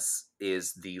McGinnis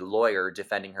is the lawyer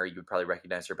defending her. You would probably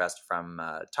recognize her best from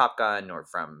Top Gun, or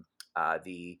from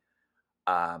the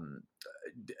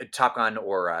Top Gun,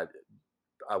 or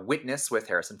a Witness with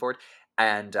Harrison Ford.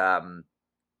 And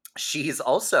she's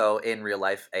also in real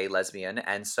life a lesbian,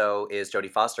 and so is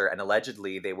Jodie Foster. And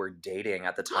allegedly they were dating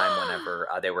at the time whenever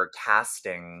they were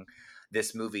casting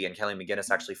this movie. And Kelly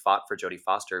McGinnis actually fought for Jodie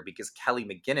Foster because Kelly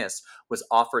McGinnis was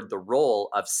offered the role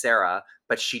of Sarah,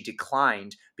 but she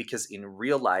declined because in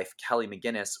real life Kelly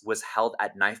McGinnis was held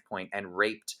at knife point and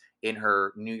raped in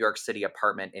her New York City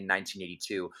apartment in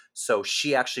 1982. So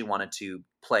she actually wanted to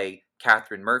play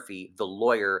Catherine Murphy, the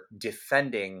lawyer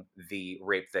defending the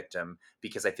rape victim,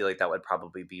 because I feel like that would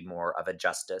probably be more of a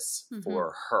justice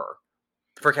for her.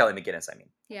 For Kelly McGinnis, I mean.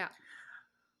 Yeah.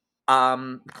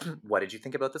 What did you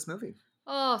think about this movie?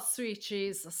 Oh, sweet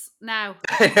Jesus. Now,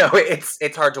 I know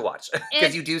it's hard to watch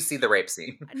because it you do see the rape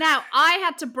scene. now I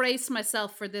had to brace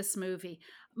myself for this movie.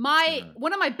 My Mhm,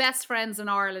 one of my best friends in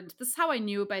Ireland, this is how I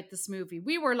knew about this movie.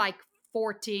 We were like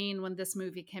 14 when this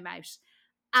movie came out. mm,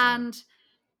 And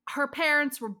her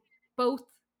parents were both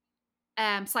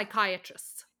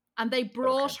psychiatrists, and they okay.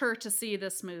 brought her to see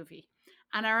this movie.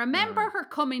 And I remember Mm, her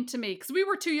coming to me because we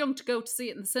were too young to go to see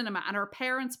it in the cinema, and her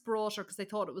parents brought her because they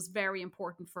thought it was very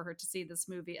important for her to see this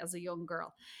movie as a young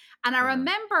girl. And I mhm.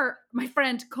 remember my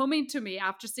friend coming to me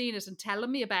after seeing it and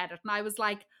telling me about it, and I was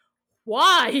like,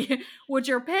 why would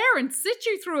your parents sit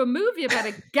you through a movie about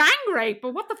a gang rape?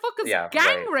 But what the fuck is Yeah,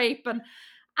 gang right. rape?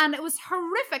 And it was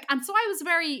horrific. And so I was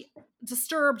very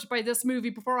disturbed by this movie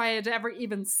before I had ever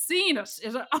even seen it.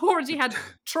 It already had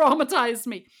traumatized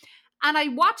me. And I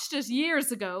watched it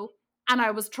years ago and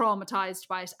I was traumatized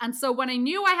by it. And so when I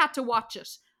knew I had to watch it,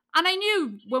 and I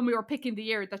knew when we were picking the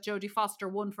year that Jodie Foster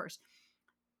won for it,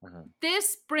 Mhm,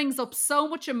 this brings up so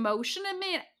much emotion in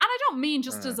me. And I don't mean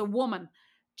just as mm, a woman, mhm,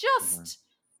 just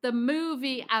the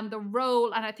movie and the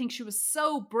role. And I think she was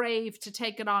so brave to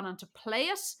take it on and to play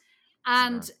it.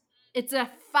 And mhm. it's a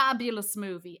fabulous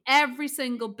movie. Every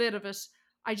single bit of it.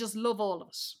 I just love all of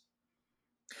it.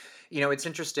 It's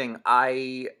interesting.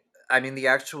 I mean the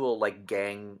actual like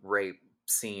gang rape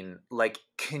scene, like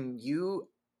can you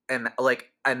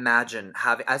like imagine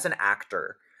having as an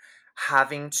actor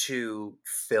having to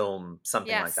film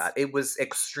something like that? Yes. It was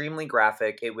extremely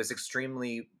graphic. It was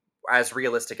extremely as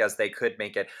realistic as they could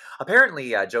make it. Apparently,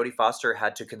 Jodie Foster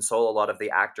had to console a lot of the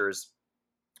actors,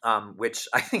 which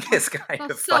I think is kind of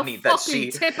That's so funny that fucking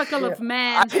she typical yeah, of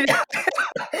men. I-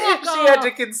 Fuck she had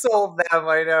to off. console them.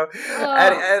 I know, Oh,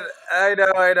 and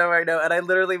I know, and I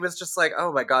literally was just like,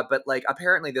 oh my god! But like,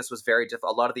 apparently, this was very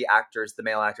difficult. A lot of the actors, the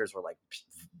male actors, were like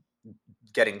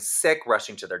getting sick,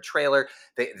 rushing to their trailer.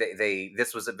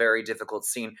 This was a very difficult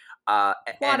scene. And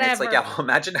it's like, yeah, whatever. well,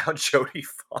 imagine how Jodie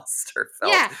Foster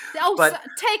felt. Yeah. Oh, so, But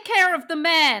take care of the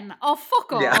men. Oh,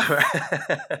 fuck off.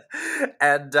 yeah,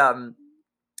 and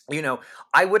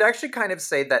I would actually kind of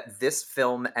say that this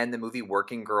film and the movie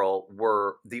Working Girl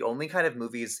were the only kind of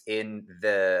movies in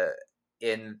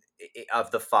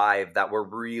of the five that were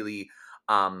really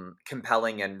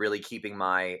compelling and really keeping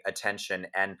my attention.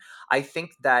 And I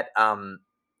think that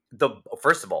the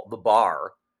first of all, the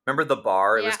bar. Remember the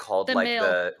bar? It was Yeah. called The like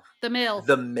mill. The mill.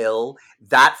 the Mill.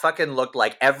 That fucking looked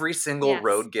like every single Yes.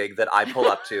 road gig that I pull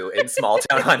up to in small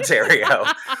town Ontario,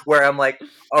 where I'm like,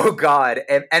 oh god.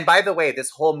 And by the way, this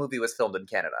whole movie was filmed in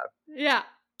Canada. Yeah.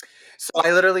 So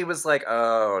I literally was like,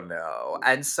 oh no.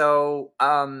 And so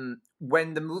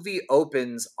when the movie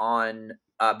opens on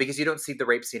because you don't see the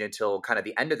rape scene until kind of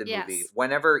the end of the movie, Yes.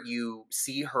 whenever you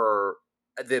see her,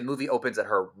 the movie opens at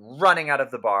her running out of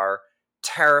the bar,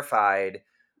 terrified,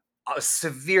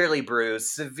 severely bruised,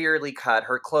 severely cut.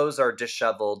 Her clothes are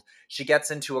disheveled. She gets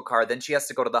into a car, then she has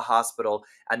to go to the hospital,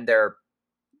 and they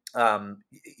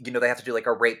have to do like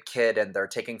a rape kit, and they're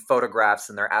taking photographs,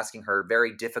 and they're asking her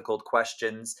very difficult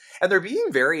questions, and they're being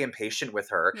very impatient with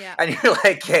her. Yeah. And you're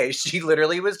like, hey, she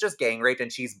literally was just gang raped,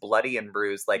 and she's bloody and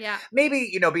bruised. Like, Yeah.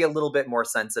 maybe be a little bit more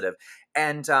sensitive.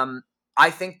 And I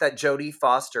think that Jodie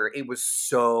Foster, it was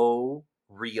so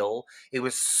real, it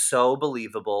was so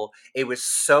believable, it was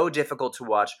so difficult to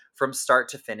watch from start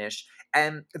to finish.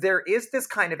 And there is this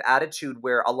kind of attitude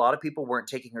where a lot of people weren't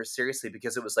taking her seriously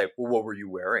because it was like, well, what were you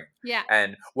wearing? Yeah.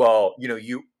 And well,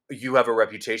 you have a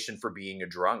reputation for being a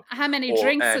drunk. How many Or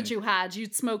drinks had and you had?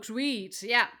 You'd smoked weed.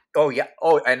 Yeah. oh yeah,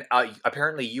 oh, and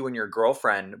apparently you and your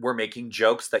girlfriend were making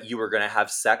jokes that you were going to have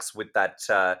sex with that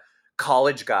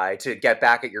college guy to get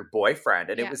back at your boyfriend,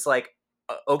 and it Yeah. was like,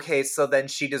 okay, so then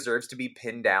she deserves to be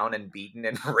pinned down and beaten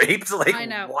and raped. Like, I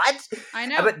know. what? I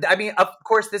know. But I mean, of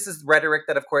course, this is rhetoric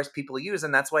that, of course, people use,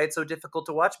 and that's why it's so difficult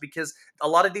to watch, because a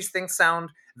lot of these things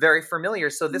sound very familiar.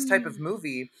 So this type of Mm.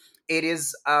 movie, it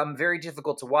is very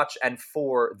difficult to watch, and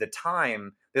for the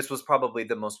time, this was probably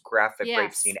the most graphic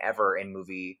rape Yes. scene ever in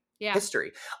movie Yeah.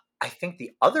 history. I think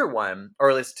the other one,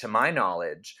 or at least to my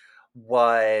knowledge,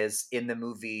 was in the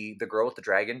movie The Girl with the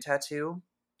Dragon Tattoo,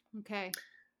 Okay.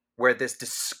 where this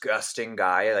disgusting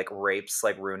guy like rapes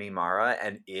like Rooney Mara,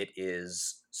 and it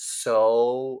is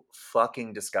so fucking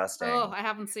Oh, disgusting. I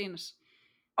haven't seen it.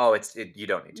 Oh, you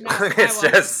don't need to. No, I It's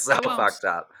won't. just so I won't. fucked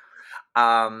up.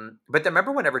 But then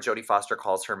remember whenever Jodie Foster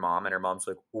calls her mom, and her mom's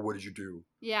like, well, what did you do?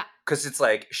 Yeah. Because it's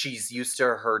like she's used to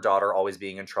her daughter always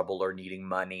being in trouble or needing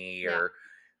money, Yeah. or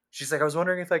she's like, I was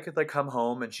wondering if I could like come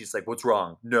home, and she's like, what's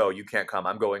wrong? No, you can't come.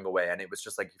 I'm going away. And it was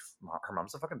just like, her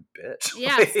mom's a fucking bitch.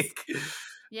 Yes. Like,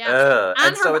 Yes. and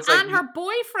And so her it's like, and her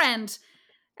boyfriend.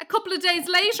 a couple of days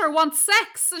later wants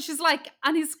sex. So she's like,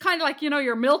 and he's kind of like,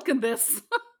 you're milking this.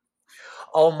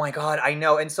 Oh my God, I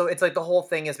know. And so it's like the whole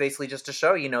thing is basically just to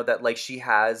show, that like she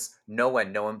has no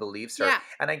one believes her. Yeah.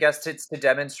 And I guess it's to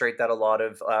demonstrate that a lot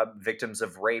of victims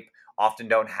of rape often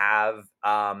don't have,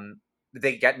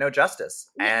 they get no justice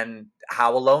and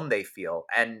how alone they feel.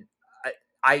 And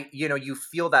you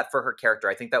feel that for her character.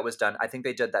 I think that was done. I think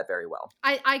they did that very well.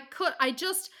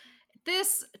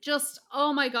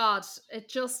 Oh my God, it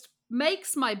just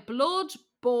makes my blood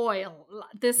boil,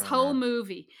 this whole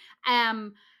movie.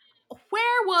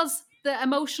 Where was the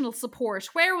emotional support?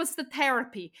 Where was the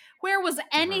therapy? Where was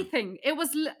anything? It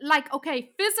was like,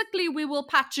 okay, physically we will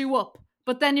patch you up,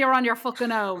 but then you're on your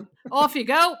fucking own. Off you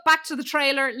go, back to the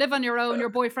trailer, live on your own. Your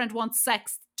boyfriend wants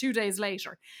sex 2 days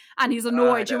later and he's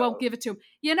annoyed you won't give it to him.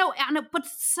 But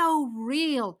it's so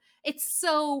real. It's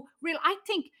so real. I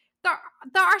think there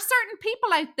are certain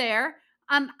people out there,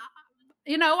 and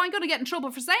I'm going to get in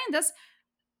trouble for saying this,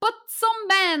 but some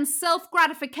men's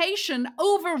self-gratification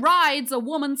overrides a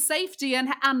woman's safety and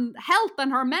health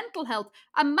and her mental health.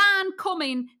 A man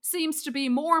coming seems to be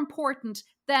more important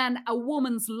than a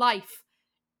woman's life.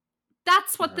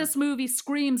 That's what this movie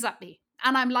screams at me.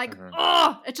 And I'm like,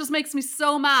 it just makes me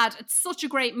so mad. It's such a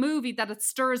great movie that it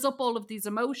stirs up all of these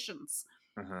emotions.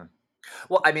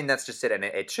 Well, I mean, that's just it. And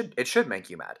it should make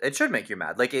you mad. It should make you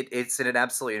mad. Like it's an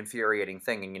absolutely infuriating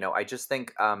thing. And, I just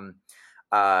think, on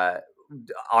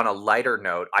a lighter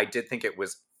note, I did think it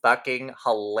was fucking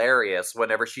hilarious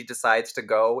whenever she decides to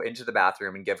go into the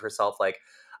bathroom and give herself like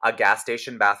a gas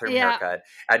station bathroom haircut.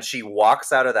 And she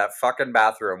walks out of that fucking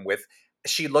bathroom with,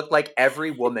 she looked like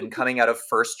every woman coming out of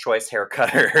First Choice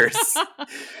Haircutters.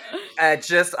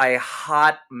 Just a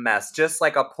hot mess, just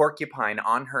like a porcupine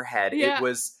on her head. Yeah. It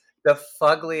was the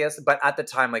fuggliest, but at the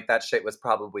time, like, that shit was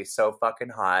probably so fucking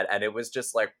hot, and it was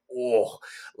just like, oh,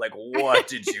 like, what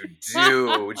did you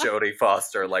do, Jodie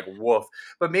Foster? Like, woof.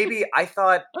 But maybe I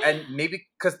thought, and maybe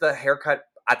because the haircut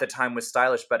at the time was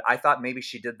stylish, but I thought maybe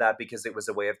she did that because it was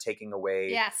a way of taking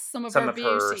away some of her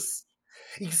beauty.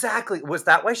 Exactly. Was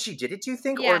that why she did it, do you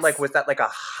think? Yes. Or like, was that like a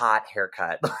hot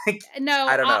haircut? Like, no,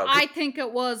 I don't know. I think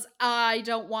it was, I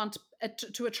don't want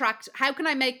to attract, how can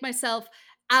I make myself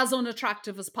as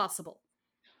unattractive as possible?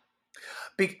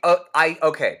 But at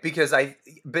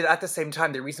the same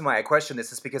time, the reason why I question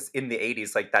this is because in the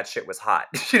 80s, like, that shit was hot.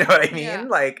 You know what I mean? Yeah.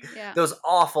 Like, those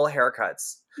awful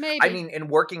haircuts. Maybe. I mean, in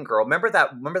Working Girl, remember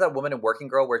that woman in Working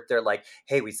Girl where they're like,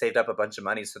 hey, we saved up a bunch of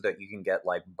money so that you can get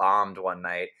like bombed one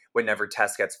night whenever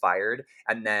Tess gets fired.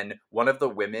 And then one of the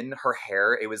women, her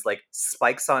hair, it was like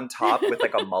spikes on top with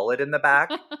like a mullet in the back.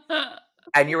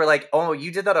 And you were like, oh,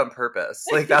 you did that on purpose.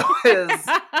 Like, that was...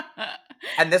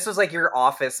 And this was like your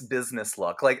office business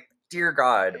look. Like, dear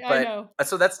God. I know.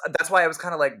 So that's why I was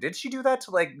kind of like, did she do that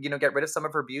to like, get rid of some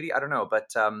of her beauty? I don't know. But,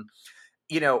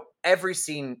 every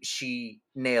scene she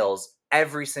nails,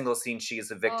 every single scene she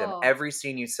is a victim, every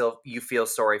scene you feel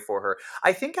sorry for her.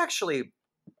 I think actually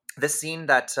the scene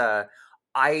that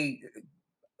I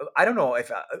don't know if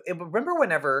remember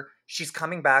whenever she's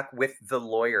coming back with the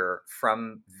lawyer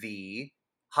from the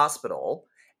hospital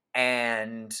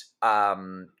and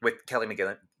with Kelly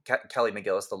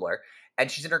McGillis, the lawyer, and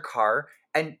she's in her car,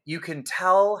 and you can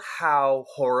tell how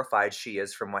horrified she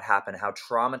is from what happened, how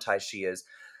traumatized she is.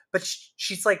 But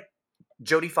she's like,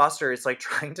 Jodie Foster is like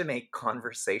trying to make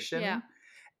conversation. Yeah.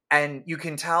 And you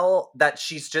can tell that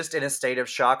she's just in a state of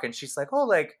shock. And she's like, oh,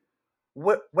 like,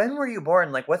 when were you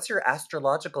born? Like, what's your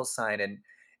astrological sign?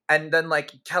 And then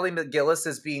like Kelly McGillis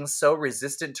is being so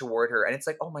resistant toward her. And it's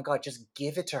like, oh my God, just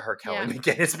give it to her, Kelly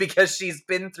McGillis, because she's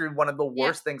been through one of the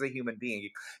worst things a human being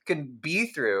can be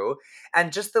through.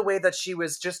 And just the way that she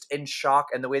was just in shock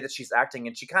and the way that she's acting,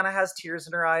 and she kind of has tears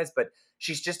in her eyes, but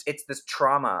it's this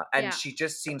trauma, and she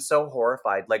just seems so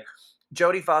horrified. Like,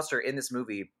 Jodie Foster in this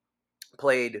movie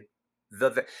played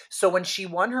so when she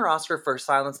won her Oscar for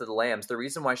Silence of the Lambs, the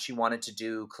reason why she wanted to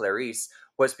do Clarice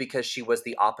was because she was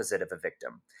the opposite of a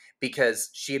victim, because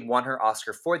she had won her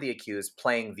Oscar for The Accused,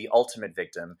 playing the ultimate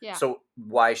victim. Yeah. So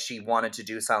why she wanted to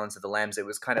do Silence of the Lambs, it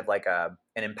was kind of like an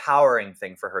empowering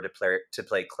thing for her to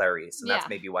play Clarice, and that's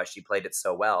maybe why she played it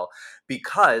so well,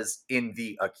 because in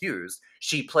The Accused,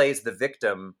 she plays the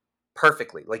victim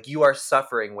perfectly. Like, you are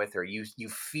suffering with her. You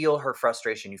feel her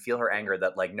frustration. You feel her anger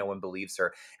that like no one believes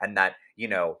her, and that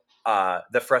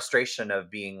the frustration of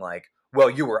being like, well,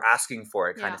 you were asking for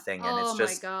it kind of thing. And it's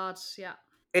just, oh my God,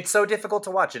 it's so difficult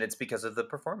to watch, and it's because of the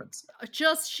performance.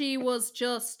 She was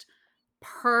just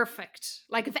perfect.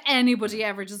 Like, if anybody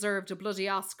ever deserved a bloody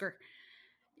Oscar,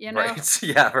 you know? Right.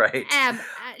 Yeah, right.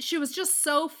 She was just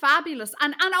so fabulous.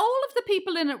 And all of the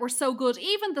people in it were so good.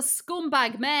 Even the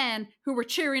scumbag men who were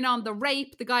cheering on the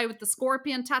rape, the guy with the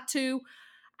scorpion tattoo.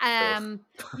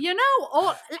 You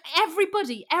know,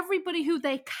 everybody who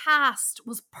they cast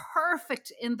was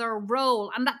perfect in their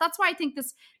role. And that's why I think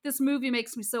this movie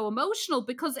makes me so emotional,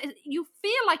 because you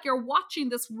feel like you're watching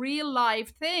this real live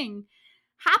thing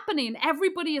happening.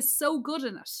 Everybody is so good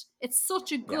in it. It's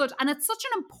such a good, and it's such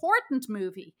an important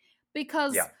movie,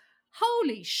 because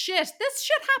holy shit, this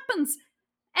shit happens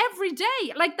every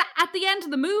day. Like at the end of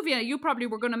the movie, you probably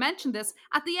were going to mention this,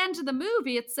 at the end of the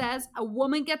movie it says a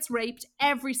woman gets raped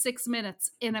every 6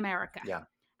 minutes in America. Yeah.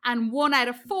 And 1 out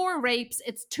of 4 rapes,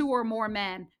 it's 2 or more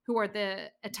men who are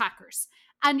the attackers.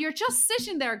 And you're just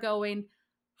sitting there going,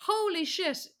 holy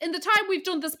shit, in the time we've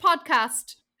done this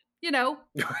podcast, you know,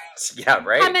 yeah,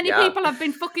 right. How many people have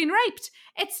been fucking raped?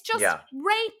 It's just,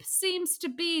 rape seems to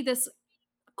be this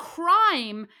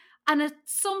crime, and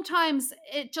sometimes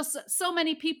so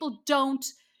many people don't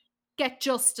get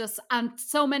justice, and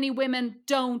so many women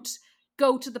don't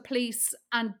go to the police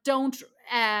and don't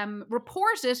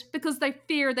report it because they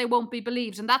fear they won't be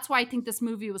believed. And that's why I think this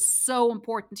movie was so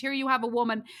important. Here you have a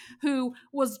woman who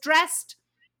was dressed,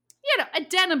 you know, a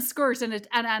denim skirt and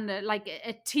like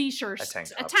a t-shirt,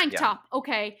 a tank top.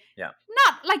 Okay. Yeah.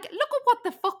 Not like, look at what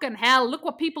the fucking hell, look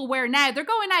what people wear now. They're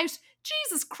going out,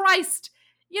 Jesus Christ.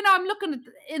 You know, I'm looking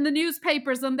in the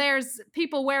newspapers and there's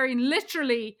people wearing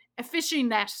literally a fishing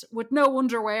net with no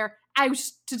underwear out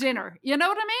to dinner. You know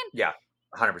what I mean? Yeah,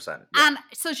 100%. Yeah. And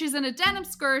so she's in a denim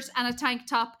skirt and a tank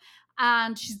top,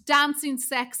 and she's dancing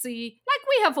sexy, like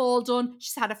we have all done.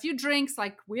 She's had a few drinks,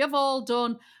 like we have all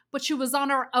done, but she was on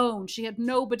her own. She had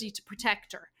nobody to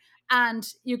protect her. And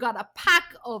you got a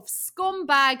pack of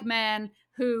scumbag men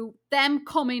who them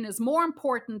coming is more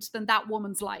important than that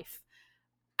woman's life.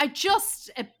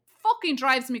 It fucking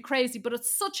drives me crazy, but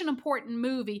it's such an important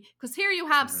movie, because here you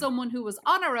have someone who was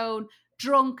on her own,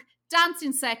 drunk,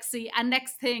 dancing sexy, and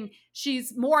next thing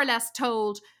she's more or less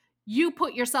told, you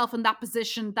put yourself in that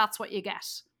position, that's what you get.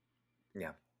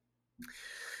 Yeah.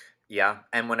 Yeah,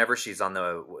 and whenever she's on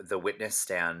the witness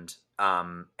stand,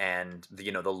 and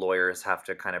the lawyers have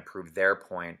to kind of prove their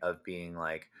point of being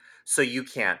like, so you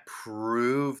can't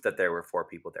prove that there were 4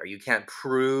 people there. You can't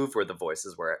prove where the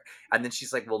voices were. And then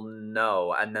she's like, well,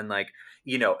 no. And then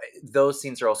those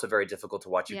scenes are also very difficult to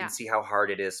watch. You can see how hard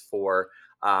it is for,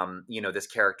 this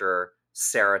character,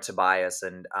 Sarah Tobias.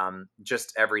 And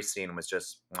just every scene was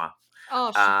just, mwah. Oh,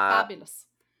 she's fabulous.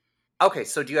 Okay,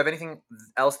 so do you have anything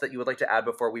else that you would like to add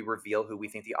before we reveal who we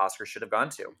think the Oscars should have gone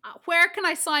to? Where can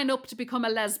I sign up to become a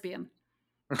lesbian?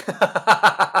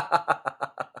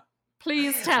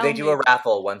 Please tell me. They do a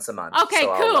raffle once a month. Okay,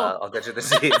 so cool. I'll get you the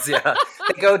seats. Yeah,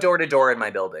 they go door to door in my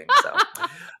building. So,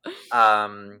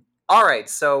 all right.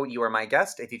 So you are my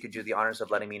guest. If you could do the honors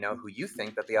of letting me know who you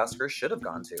think that the Oscars should have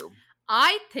gone to.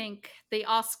 I think the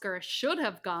Oscar should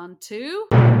have gone to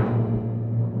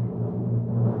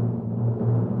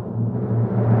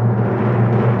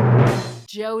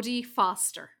Jodie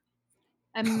Foster.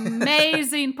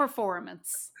 Amazing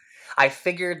performance. I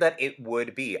figured that it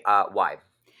would be. Why?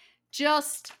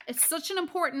 It's such an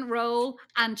important role,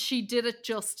 and she did it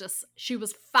justice. She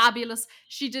was fabulous.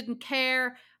 She didn't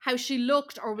care how she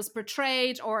looked or was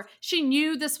portrayed, or she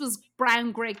knew this was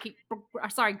groundbreaking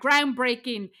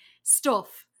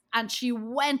stuff, and she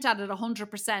went at it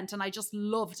 100%, and I just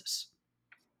loved it.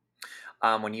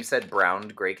 When you said brown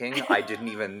breaking, I didn't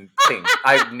even think.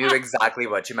 I knew exactly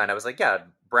what you meant. I was like, yeah,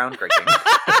 brown breaking.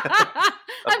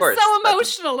 I'm so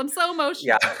emotional.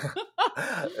 Yeah.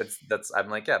 I'm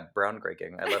like, yeah, brown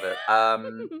breaking. I love it.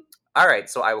 All right,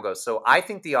 so I will go. So I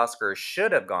think the Oscars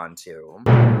should have gone to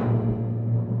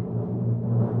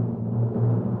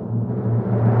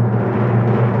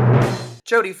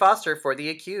Jodie Foster for The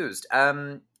Accused.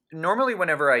 Normally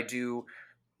whenever I do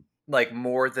like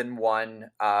more than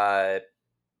one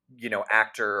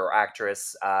actor or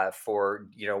actress for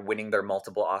winning their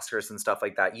multiple Oscars and stuff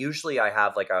like that, usually I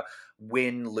have like a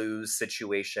win-lose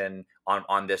situation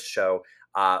on this show.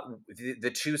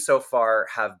 The 2 so far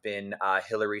have been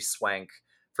Hilary Swank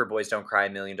for Boys Don't Cry,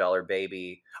 $1 Million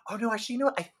Baby. Oh no, actually,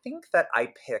 I think that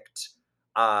I picked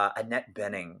Annette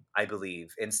Bening, I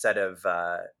believe, instead of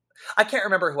I can't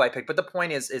remember who I picked, but the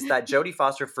point is that Jodie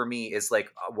Foster for me is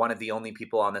like one of the only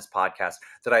people on this podcast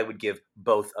that I would give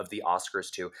both of the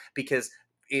Oscars to, because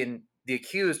in The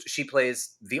Accused, she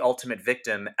plays the ultimate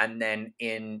victim, and then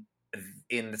in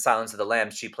The Silence of the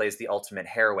Lambs, she plays the ultimate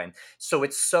heroine. So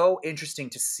it's so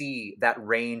interesting to see that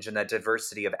range and that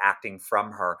diversity of acting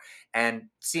from her, and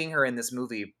seeing her in this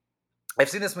movie. I've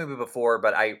seen this movie before,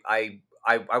 but I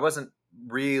wasn't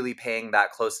really paying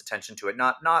that close attention to it.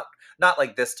 Not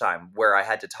like this time where I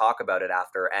had to talk about it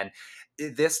after. And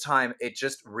this time it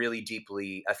just really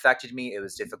deeply affected me. It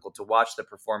was difficult to watch. The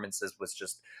performances was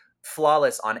just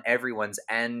flawless on everyone's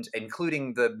end,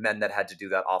 including the men that had to do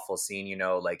that awful scene. You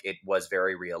know, like it was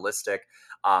very realistic.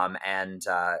 And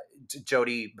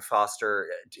Jodie Foster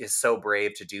is so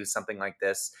brave to do something like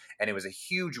this, and it was a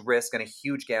huge risk and a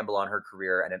huge gamble on her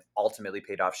career, and it ultimately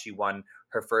paid off. She won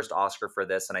her first Oscar for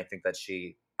this, and I think that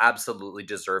she absolutely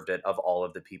deserved it of all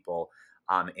of the people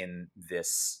in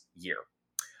this year.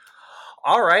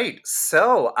 All right,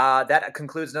 so that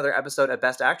concludes another episode of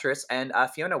Best Actress. And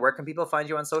Fiona, where can people find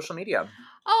you on social media?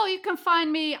 Oh, you can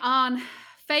find me on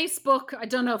Facebook. I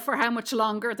don't know for how much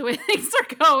longer the way things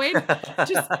are going.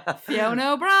 Just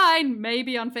Fiona O'Brien,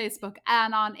 maybe on Facebook,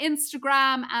 and on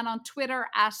Instagram and on Twitter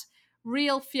at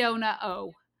Real Fiona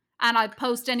O. And I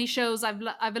post any shows. I've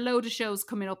a load of shows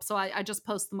coming up, so I just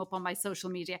post them up on my social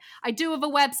media. I do have a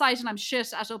website, and I'm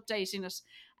shit at updating it.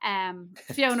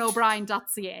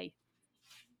 FionaO'Brien.ca.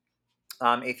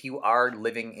 If you are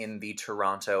living in the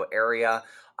Toronto area,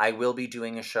 I will be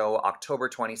doing a show October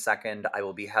 22nd. I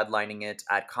will be headlining it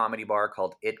at Comedy Bar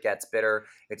called It Gets Bitter.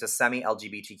 It's a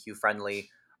semi-LGBTQ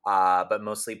friendly, but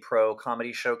mostly pro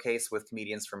comedy showcase with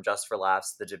comedians from Just for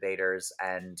Laughs, The Debaters,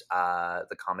 and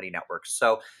the Comedy Network.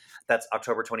 So that's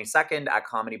October 22nd at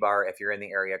Comedy Bar. If you're in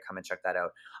the area, come and check that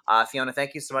out. Fiona,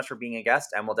 thank you so much for being a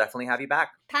guest, and we'll definitely have you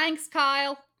back. Thanks,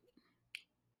 Kyle.